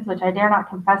strange things which I dare not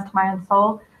confess to my own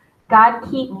soul. God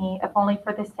keep me, if only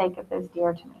for the sake of those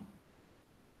dear to me.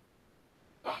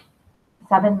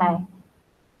 7 May.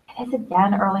 It is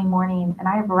again early morning, and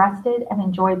I have rested and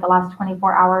enjoyed the last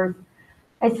 24 hours.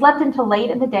 I slept until late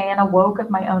in the day and awoke of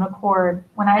my own accord.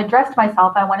 When I had dressed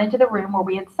myself, I went into the room where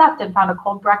we had supped and found a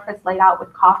cold breakfast laid out,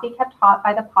 with coffee kept hot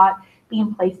by the pot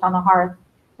being placed on the hearth.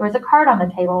 There was a card on the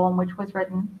table on which was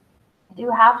written, "I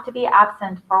do have to be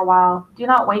absent for a while. Do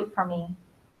not wait for me.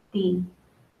 D."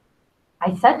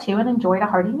 I set to and enjoyed a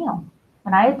hearty meal.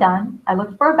 When I had done, I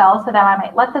looked for a bell so that I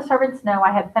might let the servants know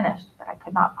I had finished, but I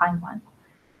could not find one.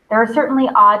 There are certainly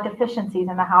odd deficiencies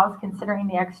in the house, considering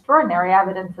the extraordinary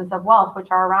evidences of wealth which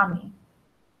are around me.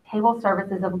 Table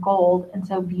service is of gold, and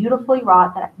so beautifully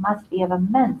wrought that it must be of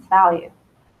immense value.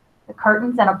 The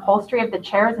curtains and upholstery of the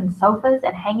chairs and sofas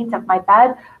and hangings of my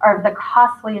bed are of the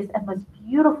costliest and most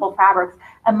beautiful fabrics,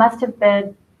 and must have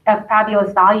been of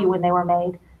fabulous value when they were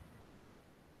made.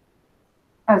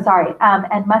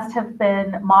 And must have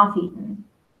been moth-eaten.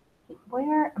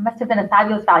 It must have been a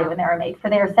fabulous value when they were made, for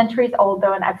they are centuries old,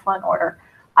 though in excellent order.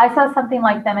 I saw something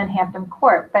like them in Hampton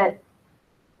Court, but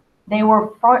they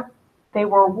were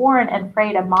worn and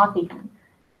frayed and moth-eaten.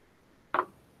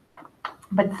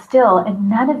 But still, in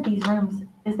none of these rooms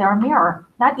is there a mirror,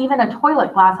 not even a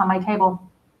toilet glass on my table.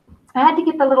 I had to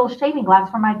get the little shaving glass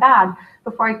from my bag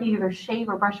before I could either shave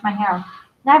or brush my hair. And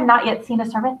I have not yet seen a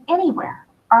servant anywhere,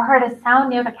 or heard a sound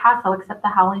near the castle except the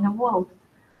howling of wolves.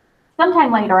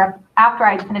 Sometime later, after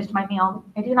I had finished my meal,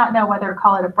 I do not know whether to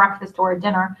call it a breakfast or a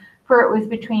dinner, for it was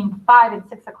between 5 and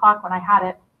 6 o'clock when I had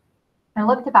it, I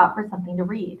looked about for something to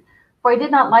read, for I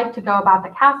did not like to go about the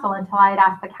castle until I had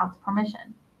asked the Count's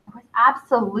permission. There was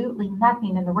absolutely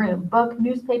nothing in the room, book,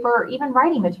 newspaper, or even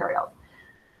writing materials.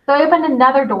 So I opened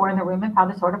another door in the room and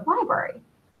found a sort of library.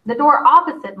 The door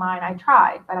opposite mine I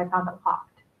tried, but I found it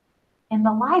locked. In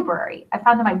the library, I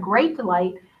found to my great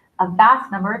delight a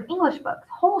vast number of English books,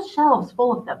 whole shelves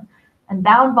full of them, and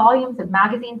bound volumes of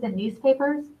magazines and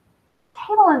newspapers. The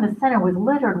table in the center was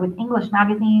littered with English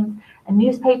magazines and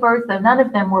newspapers, though none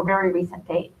of them were very recent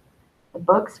date. The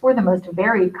books were the most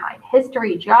varied kind: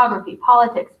 history, geography,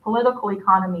 politics, political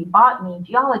economy, botany,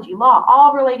 geology, law,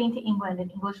 all relating to England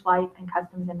and English life and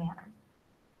customs and manners.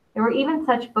 There were even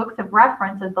such books of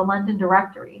reference as the London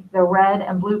Directory, the Red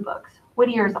and Blue Books,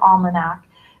 Whittier's Almanac,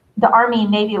 the Army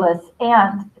and Navy List,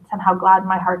 and, it somehow gladdened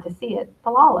my heart to see it, the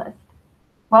Law List.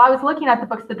 While I was looking at the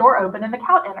books, the door opened and the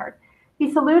Count entered.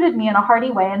 He saluted me in a hearty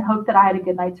way and hoped that I had a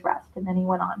good night's rest, and then he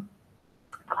went on.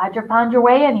 Glad you found your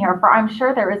way in here, for I'm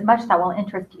sure there is much that will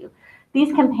interest you.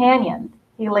 These companions,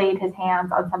 he laid his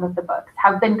hands on some of the books,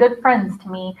 have been good friends to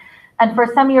me, and for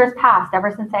some years past,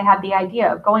 ever since I had the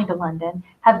idea of going to London,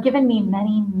 have given me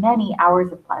many, many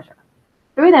hours of pleasure.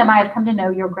 Through them, I have come to know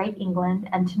your great England,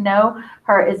 and to know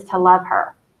her is to love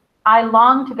her. I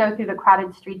long to go through the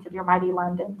crowded streets of your mighty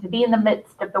London, to be in the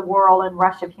midst of the whirl and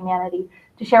rush of humanity,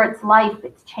 to share its life,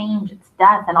 its change, its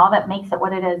death, and all that makes it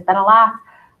what it is. But alas,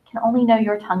 I can only know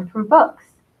your tongue through books.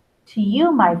 To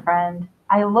you, my friend,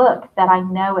 I look that I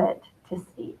know it to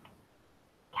speak.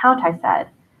 Count, I said,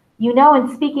 you know and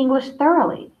speak English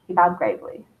thoroughly. He bowed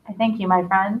gravely. I thank you, my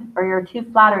friend, for your too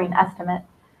flattering estimate.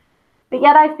 But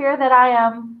yet I fear that I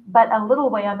am but a little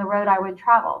way on the road I would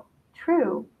travel.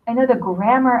 True, I know the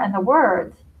grammar and the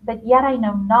words, but yet I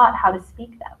know not how to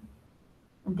speak them.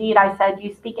 Indeed, I said,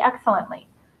 you speak excellently.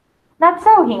 Not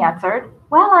so, he answered.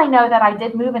 Well, I know that I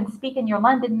did move and speak in your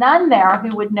London, none there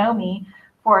who would know me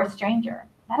for a stranger.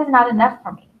 That is not enough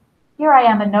for me. Here I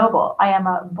am a noble, I am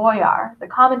a boyar, the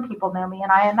common people know me,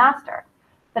 and I am master.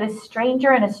 But a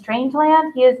stranger in a strange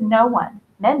land, he is no one.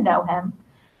 Men know him,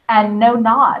 and know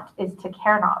not is to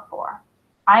care not for.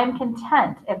 I am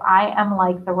content if I am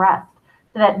like the rest,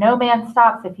 so that no man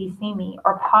stops if he see me,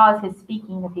 or pause his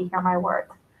speaking if he hear my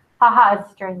words. Ha ha,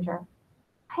 stranger.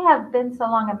 I have been so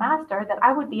long a master that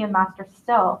I would be a master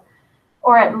still,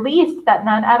 or at least that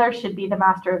none other should be the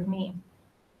master of me.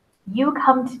 You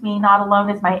come to me not alone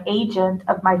as my agent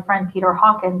of my friend Peter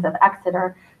Hawkins of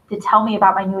Exeter to tell me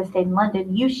about my new estate in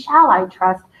London. You shall, I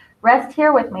trust, rest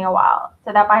here with me a while,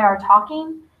 so that by our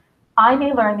talking I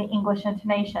may learn the English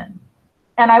intonation.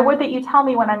 And I would that you tell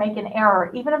me when I make an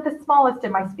error, even of the smallest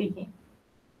in my speaking.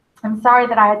 I'm sorry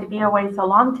that I had to be away so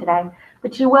long today,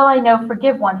 but you will, I know,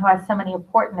 forgive one who has so many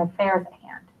important affairs at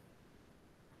hand.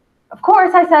 Of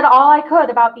course, I said all I could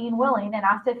about being willing and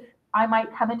asked if I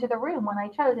might come into the room when I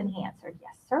chose, and he answered,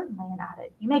 yes, certainly, and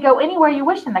added, you may go anywhere you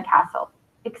wish in the castle,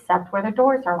 except where the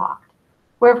doors are locked,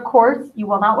 where, of course, you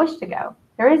will not wish to go.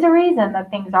 There is a reason that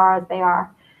things are as they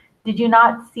are. Did you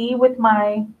not see with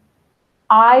my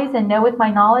eyes and know with my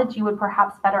knowledge, you would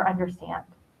perhaps better understand.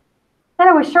 Then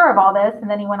I was sure of all this, and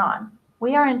then he went on.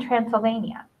 We are in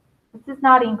Transylvania. This is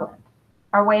not England.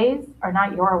 Our ways are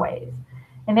not your ways,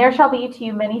 and there shall be to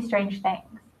you many strange things.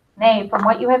 Nay, from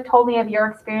what you have told me of your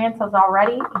experiences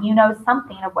already, you know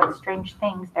something of what strange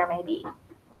things there may be.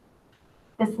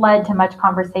 This led to much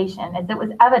conversation, as it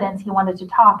was evidence he wanted to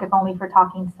talk, if only for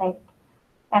talking's sake.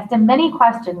 I asked him many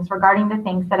questions regarding the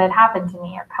things that had happened to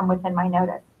me or come within my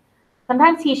notice.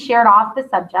 Sometimes he sheered off the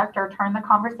subject or turned the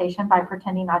conversation by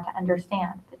pretending not to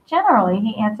understand, but generally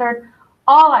he answered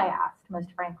all I asked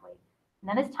most frankly. And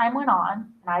then as time went on,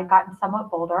 and I had gotten somewhat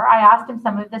bolder, I asked him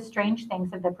some of the strange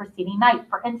things of the preceding night.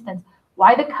 For instance,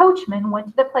 why the coachman went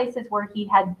to the places where he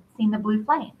had seen the blue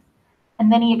flames.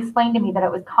 And then he explained to me that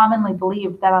it was commonly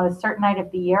believed that on a certain night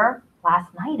of the year, last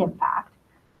night in fact,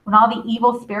 when all the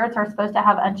evil spirits are supposed to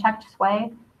have unchecked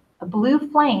sway, a blue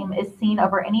flame is seen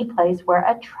over any place where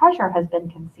a treasure has been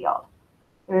concealed.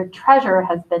 Your treasure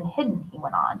has been hidden, he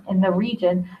went on, in the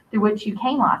region through which you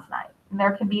came last night. And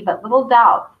there can be but little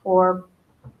doubt, for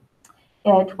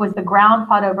it was the ground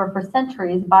fought over for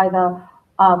centuries by the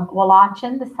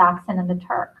Wallachian, the Saxon, and the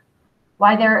Turk.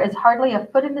 Why, there is hardly a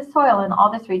foot in the soil in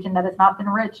all this region that has not been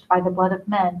enriched by the blood of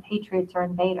men, patriots or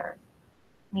invaders.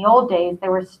 In the old days,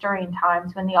 there were stirring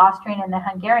times when the Austrian and the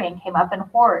Hungarian came up in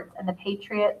hordes, and the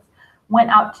patriots went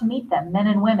out to meet them, men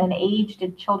and women, aged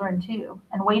and children too,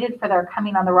 and waited for their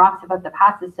coming on the rocks above the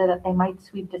passes so that they might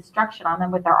sweep destruction on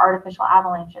them with their artificial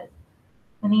avalanches.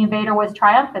 And the invader was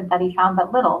triumphant that he found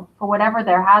but little, for whatever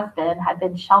there has been had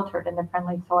been sheltered in the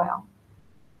friendly soil.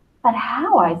 But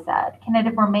how, I said, can it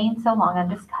have remained so long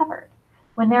undiscovered,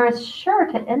 when there is sure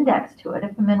to index to it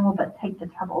if the men will but take the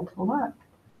trouble to look?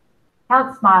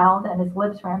 Count smiled, and his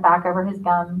lips ran back over his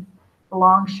gums. The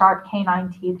long, sharp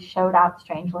canine teeth showed out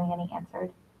strangely, and he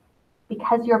answered,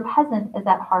 because your peasant is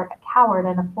at heart a coward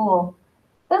and a fool.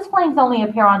 Those flames only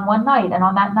appear on one night, and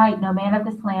on that night no man of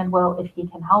this land will, if he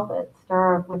can help it,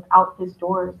 stir without his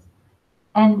doors.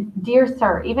 And, dear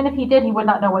sir, even if he did, he would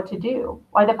not know what to do.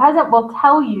 Why, the peasant will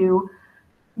tell you,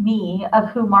 me, of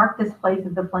who marked this place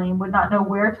of the flame, would not know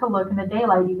where to look in the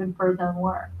daylight even for his own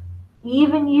work.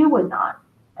 Even you would not,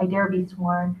 I dare be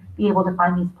sworn, be able to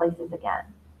find these places again.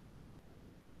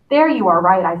 There you are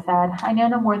right, I said. I know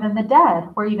no more than the dead,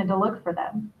 where even to look for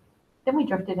them. Then we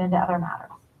drifted into other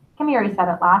matters. Come here, he said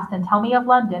at last, and tell me of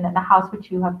London and the house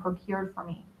which you have procured for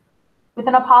me. With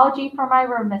an apology for my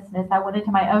remissness, I went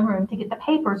into my own room to get the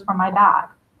papers from my bag.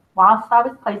 Whilst I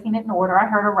was placing it in order, I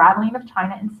heard a rattling of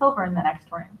china and silver in the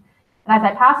next room, and as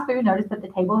I passed through, noticed that the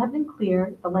table had been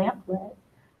cleared, the lamp lit,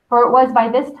 for it was by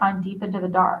this time deep into the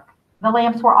dark. The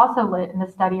lamps were also lit in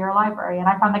the study or library, and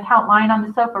I found the Count lying on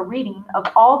the sofa reading, of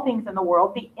all things in the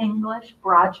world, the English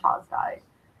Bradshaw's Guide.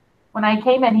 When I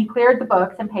came in, he cleared the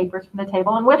books and papers from the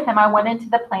table, and with him I went into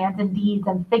the plans and deeds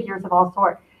and figures of all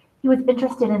sorts. He was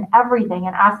interested in everything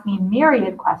and asked me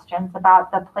myriad questions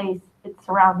about the place, its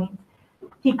surroundings.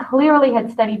 He clearly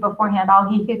had studied beforehand all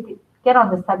he could get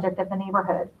on the subject of the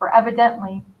neighborhood, for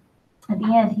evidently, at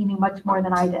the end, he knew much more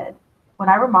than I did. When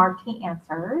I remarked, he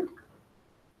answered,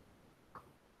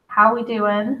 how we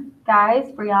doing,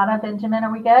 guys? Brianna, Benjamin,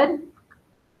 are we good?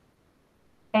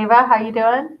 Ava, how you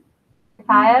doing?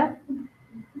 Kaya?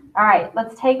 All right,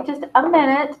 let's take just a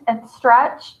minute and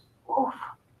stretch. Oof.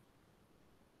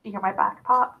 You hear my back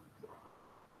pop?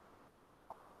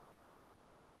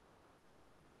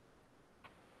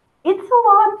 It's a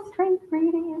lot of strength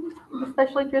reading,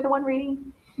 especially if you're the one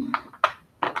reading.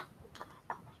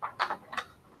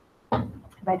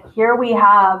 But here we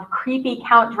have creepy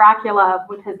Count Dracula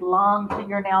with his long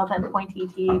fingernails and pointy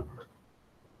teeth,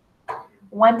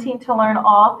 wanting to learn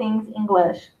all things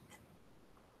English.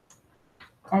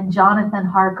 And Jonathan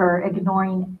Harker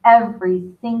ignoring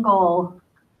every single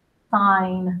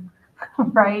sign,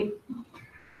 right?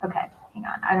 Okay, hang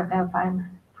on. I don't know if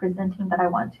I'm presenting that I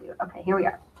want to. Okay, here we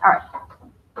are. All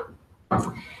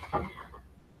right.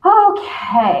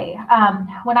 Okay.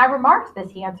 When I remarked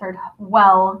this, he answered,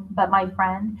 well, but my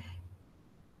friend,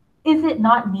 is it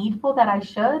not needful that I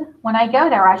should? When I go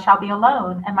there, I shall be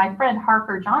alone, and my friend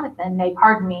Harker Jonathan, nay,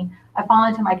 pardon me, I fall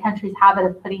into my country's habit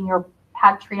of putting your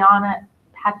patronymic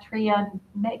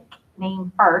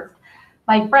name first.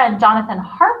 My friend Jonathan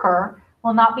Harker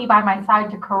will not be by my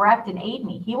side to correct and aid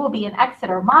me. He will be in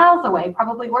Exeter, miles away,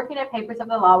 probably working at papers of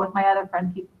the law with my other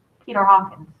friend, Peter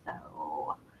Hawkins.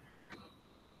 So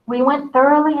we went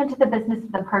thoroughly into the business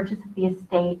of the purchase of the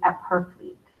estate at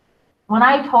Purfleet. When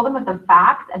I told him of the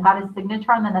facts and got his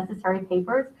signature on the necessary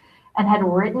papers and had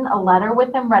written a letter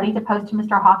with him ready to post to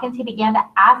Mr. Hawkins, he began to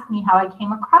ask me how I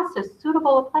came across so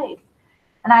suitable a place.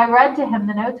 And I read to him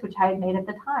the notes which I had made at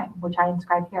the time, which I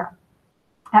inscribe here.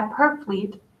 At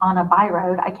Purfleet, on a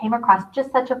byroad, I came across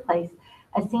just such a place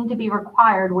as seemed to be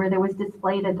required, where there was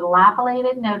displayed a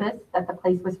dilapidated notice that the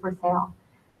place was for sale.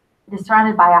 It is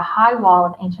surrounded by a high wall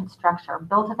of ancient structure,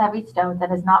 built of heavy stones,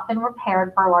 and has not been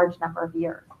repaired for a large number of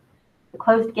years. The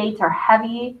closed gates are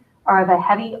of a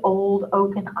heavy old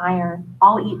oaken iron,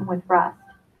 all eaten with rust.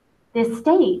 The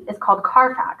estate is called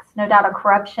Carfax, no doubt a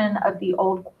corruption of the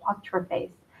old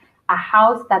quatreface, a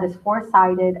house that is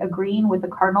four-sided, agreeing with the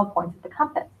cardinal points of the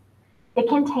compass. It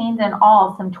contains in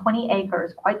all some 20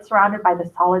 acres, quite surrounded by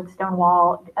the solid stone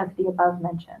wall of the above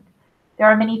mentioned. There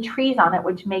are many trees on it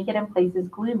which make it in places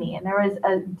gloomy, and there is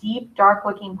a deep,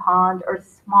 dark-looking pond or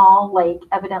small lake,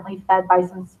 evidently fed by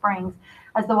some springs,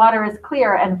 as the water is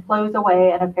clear and flows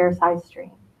away in a fair-sized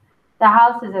stream. The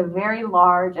house is a very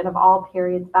large and of all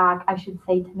periods back, I should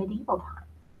say, to medieval times.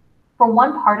 For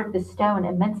one part of the stone,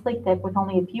 immensely thick, with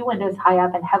only a few windows high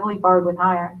up and heavily barred with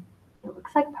iron, it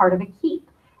looks like part of a keep,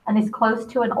 and is close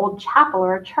to an old chapel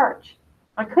or a church.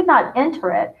 I could not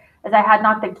enter it, as I had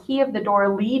not the key of the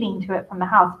door leading to it from the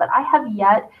house, but I have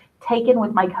yet taken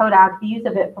with my kodak views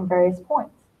of it from various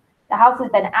points. The house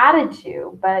has been added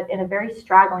to, but in a very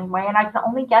straggling way, and I can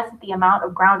only guess at the amount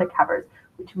of ground it covers,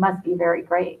 which must be very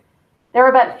great. There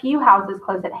are but few houses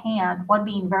close at hand, one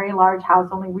being a very large house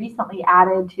only recently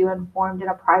added to and formed in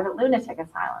a private lunatic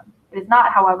asylum. It is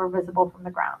not, however, visible from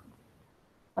the grounds.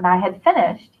 When I had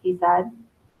finished, he said,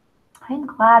 I am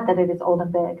glad that it is old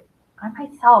and big. I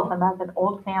myself am of an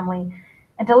old family,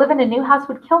 and to live in a new house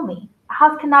would kill me. A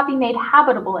house cannot be made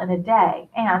habitable in a day,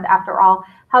 and, after all,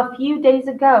 how few days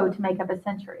ago to make up a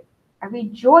century. I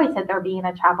rejoice at there being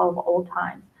a chapel of old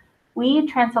times. We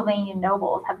Transylvanian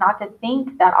nobles have not to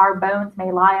think that our bones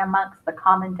may lie amongst the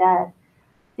common dead.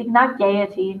 Seek not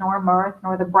gaiety, nor mirth,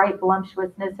 nor the bright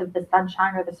voluptuousness of the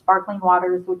sunshine, or the sparkling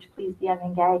waters which please the young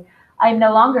and gay. I am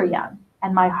no longer young,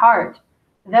 and my heart,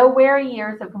 though weary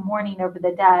years of mourning over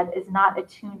the dead, is not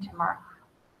attuned to mirth.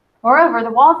 Moreover, the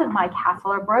walls of my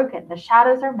castle are broken, the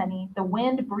shadows are many, the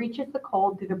wind breaches the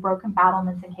cold through the broken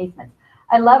battlements and casements.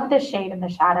 I love the shade and the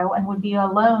shadow, and would be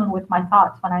alone with my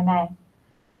thoughts when I may.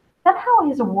 Somehow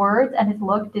his words and his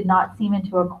look did not seem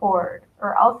into accord,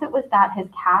 or else it was that his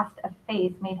cast of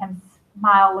face made him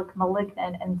smile look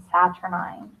malignant and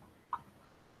saturnine.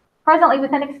 Presently,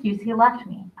 with an excuse, he left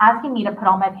me, asking me to put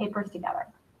all my papers together.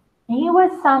 He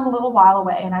was some little while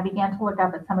away, and I began to look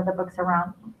up at some of the books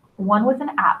around me. One was an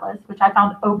atlas, which I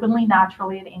found openly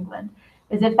naturally in England,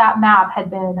 as if that map had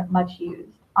been much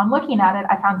used. On looking at it,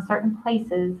 I found certain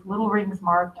places, little rings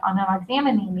marked. On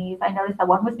examining these, I noticed that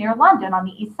one was near London on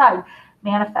the east side,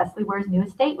 manifestly where his new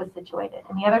estate was situated,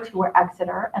 and the other two were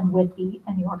Exeter and Whitby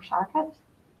and Yorkshire coast.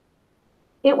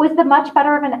 It was the much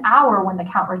better of an hour when the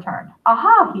Count returned.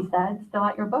 "Aha," he said, "still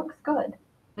at your books? Good.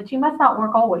 But you must not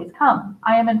work always. Come,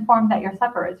 I am informed that your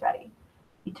supper is ready."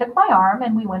 He took my arm,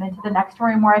 and we went into the next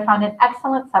room, where I found an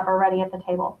excellent supper ready at the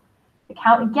table. The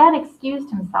Count again excused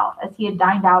himself, as he had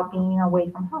dined out, being away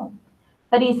from home.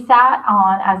 But he sat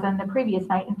on as in the previous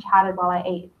night and chatted while I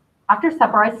ate. After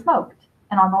supper I smoked,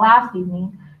 and on the last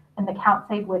evening, and the Count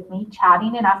stayed with me,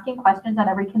 chatting and asking questions on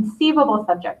every conceivable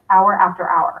subject, hour after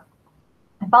hour.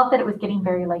 I felt that it was getting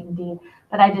very late indeed,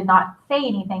 but I did not say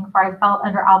anything, for I felt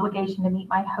under obligation to meet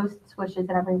my host's wishes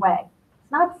in every way. I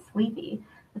was not sleepy,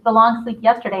 as the long sleep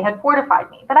yesterday had fortified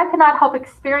me, but I could not help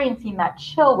experiencing that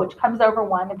chill which comes over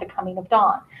one at the coming of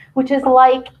dawn, which is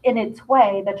like, in its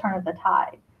way, the turn of the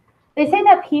tide. They say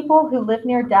that people who live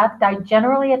near death die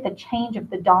generally at the change of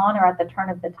the dawn or at the turn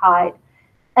of the tide,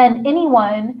 and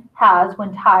anyone has,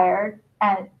 when tired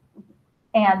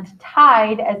and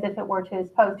tied as if it were to his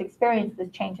post, experienced this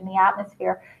change in the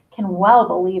atmosphere, can well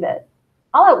believe it.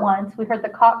 All at once we heard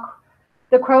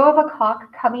the crow of a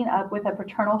cock coming up with a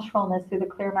paternal shrillness through the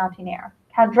clear mounting air.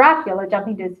 Count Dracula,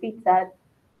 jumping to his feet, said,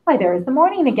 "Why, there is the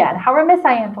morning again. How remiss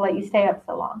I am to let you stay up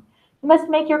so long. You must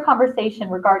make your conversation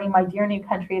regarding my dear new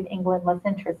country of England less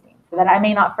interesting, so that I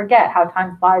may not forget how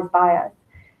time flies by us."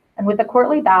 And with a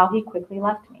courtly bow, he quickly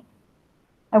left me.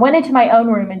 I went into my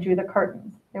own room and drew the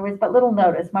curtains. There was but little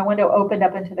notice. My window opened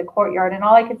up into the courtyard, and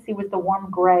all I could see was the warm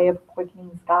gray of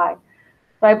quickening sky.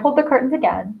 So I pulled the curtains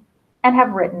again, and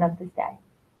have written of this day.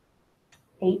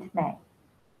 8 May.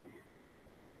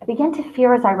 I began to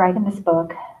fear as I write in this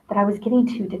book that I was getting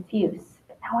too diffuse.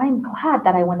 But now I am glad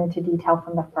that I went into detail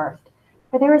from the first,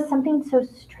 for there is something so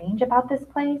strange about this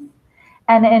place,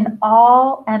 and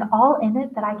all in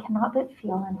it, that I cannot but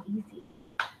feel uneasy.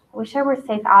 I wish I were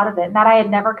safe out of it, and that I had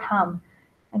never come.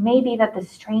 It may be that the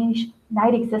strange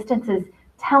night existence is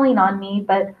telling on me,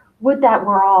 but would that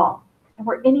were all. If there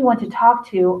were anyone to talk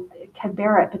to, I could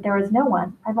bear it, but there is no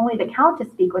one. I've only the Count to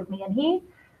speak with me, and he,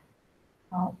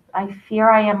 well, I fear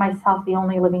I am myself the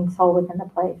only living soul within the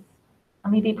place.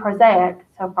 Let me be prosaic,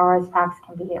 so far as facts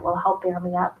can be. It will help bear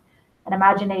me up, and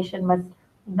imagination must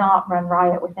not run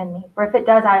riot within me, for if it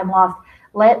does, I am lost.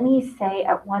 Let me say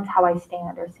at once how I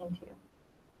stand, or seem to.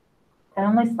 I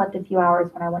only slept a few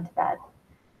hours when I went to bed.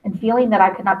 And feeling that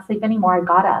I could not sleep any more, I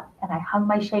got up, and I hung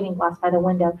my shaving glass by the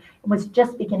window, and was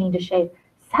just beginning to shave.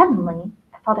 Suddenly,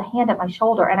 I felt a hand at my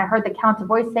shoulder, and I heard the Count's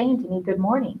voice saying to me, "Good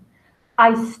morning."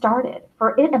 I started,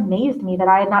 for it amazed me that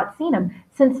I had not seen him,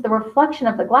 since the reflection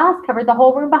of the glass covered the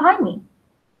whole room behind me.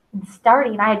 In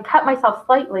starting, I had cut myself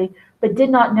slightly, but did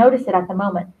not notice it at the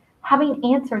moment. Having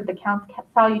answered the Count's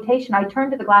salutation, I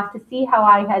turned to the glass to see how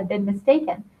I had been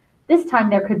mistaken. This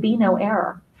time there could be no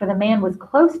error, for the man was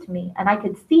close to me, and I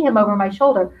could see him over my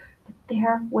shoulder, but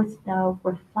there was no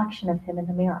reflection of him in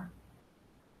the mirror.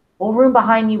 The whole room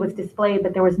behind me was displayed,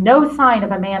 but there was no sign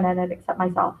of a man in it except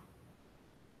myself.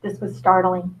 This was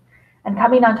startling, and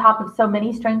coming on top of so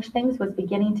many strange things was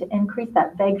beginning to increase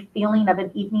that vague feeling of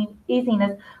an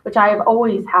easiness which I have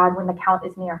always had when the Count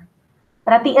is near.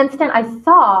 But at the instant I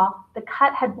saw the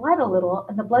cut had bled a little,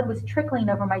 and the blood was trickling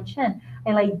over my chin,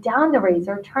 I laid down the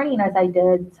razor, turning as I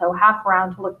did so half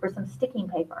round to look for some sticking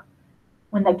paper.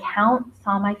 When the Count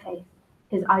saw my face,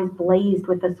 his eyes blazed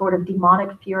with a sort of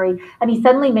demonic fury, and he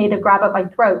suddenly made a grab at my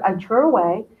throat. I drew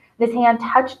away, and his hand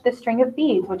touched the string of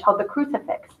beads which held the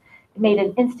crucifix. It made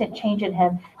an instant change in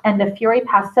him, and the fury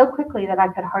passed so quickly that I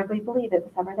could hardly believe it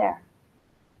was ever there.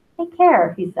 "Take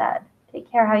care," he said.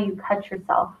 "Take care how you cut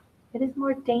yourself. It is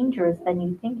more dangerous than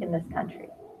you think in this country."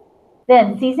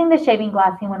 Then, seizing the shaving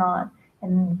glass, he went on,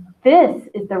 "And this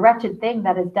is the wretched thing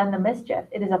that has done the mischief.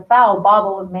 It is a foul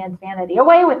bauble of man's vanity.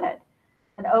 Away with it!"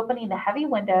 And opening the heavy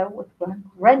window with one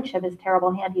wrench of his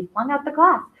terrible hand, he flung out the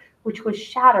glass, which was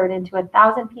shattered into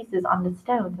 1,000 pieces on the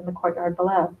stones in the courtyard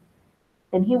below.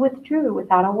 Then he withdrew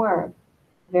without a word.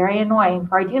 Very annoying,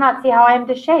 for I do not see how I am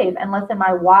to shave, unless in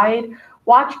my wide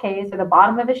watch case or the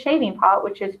bottom of a shaving pot,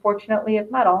 which is fortunately of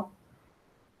metal.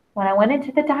 When I went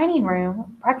into the dining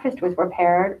room, breakfast was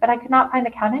prepared, but I could not find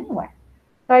the Count anywhere,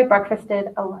 so I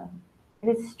breakfasted alone.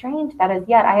 It is strange that as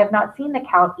yet I have not seen the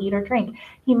Count eat or drink.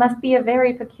 He must be a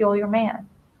very peculiar man.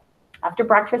 After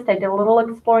breakfast, I did a little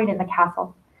exploring in the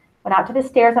castle. Went out to the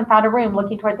stairs and found a room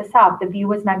looking toward the south. The view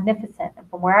was magnificent, and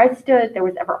from where I stood, there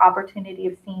was ever opportunity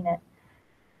of seeing it.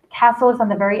 The castle is on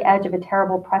the very edge of a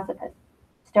terrible precipice.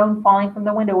 Stone falling from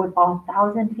the window would fall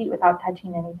 1,000 feet without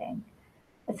touching anything.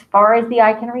 As far as the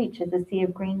eye can reach is a sea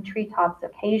of green treetops,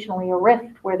 occasionally a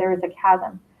rift where there is a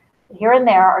chasm. But here and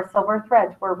there are silver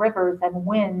threads where rivers and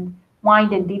wind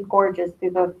wind in deep gorges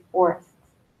through the forests.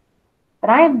 But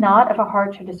I am not of a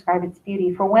heart to describe its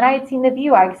beauty, for when I had seen the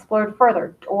view, I explored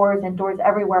further, doors and doors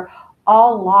everywhere,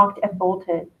 all locked and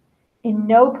bolted. In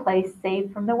no place,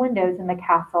 save from the windows in the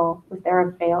castle, was there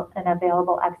an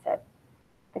available exit.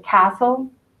 The castle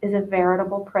is a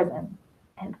veritable prison,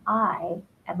 and I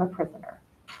am a prisoner.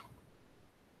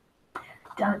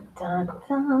 Dun, dun,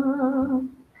 dun.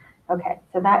 Okay,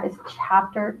 so that is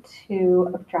chapter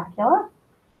 2 of Dracula.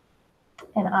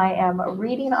 And I am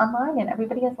reading online, and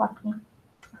everybody has left me.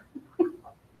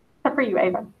 Except for you,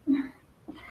 Ava.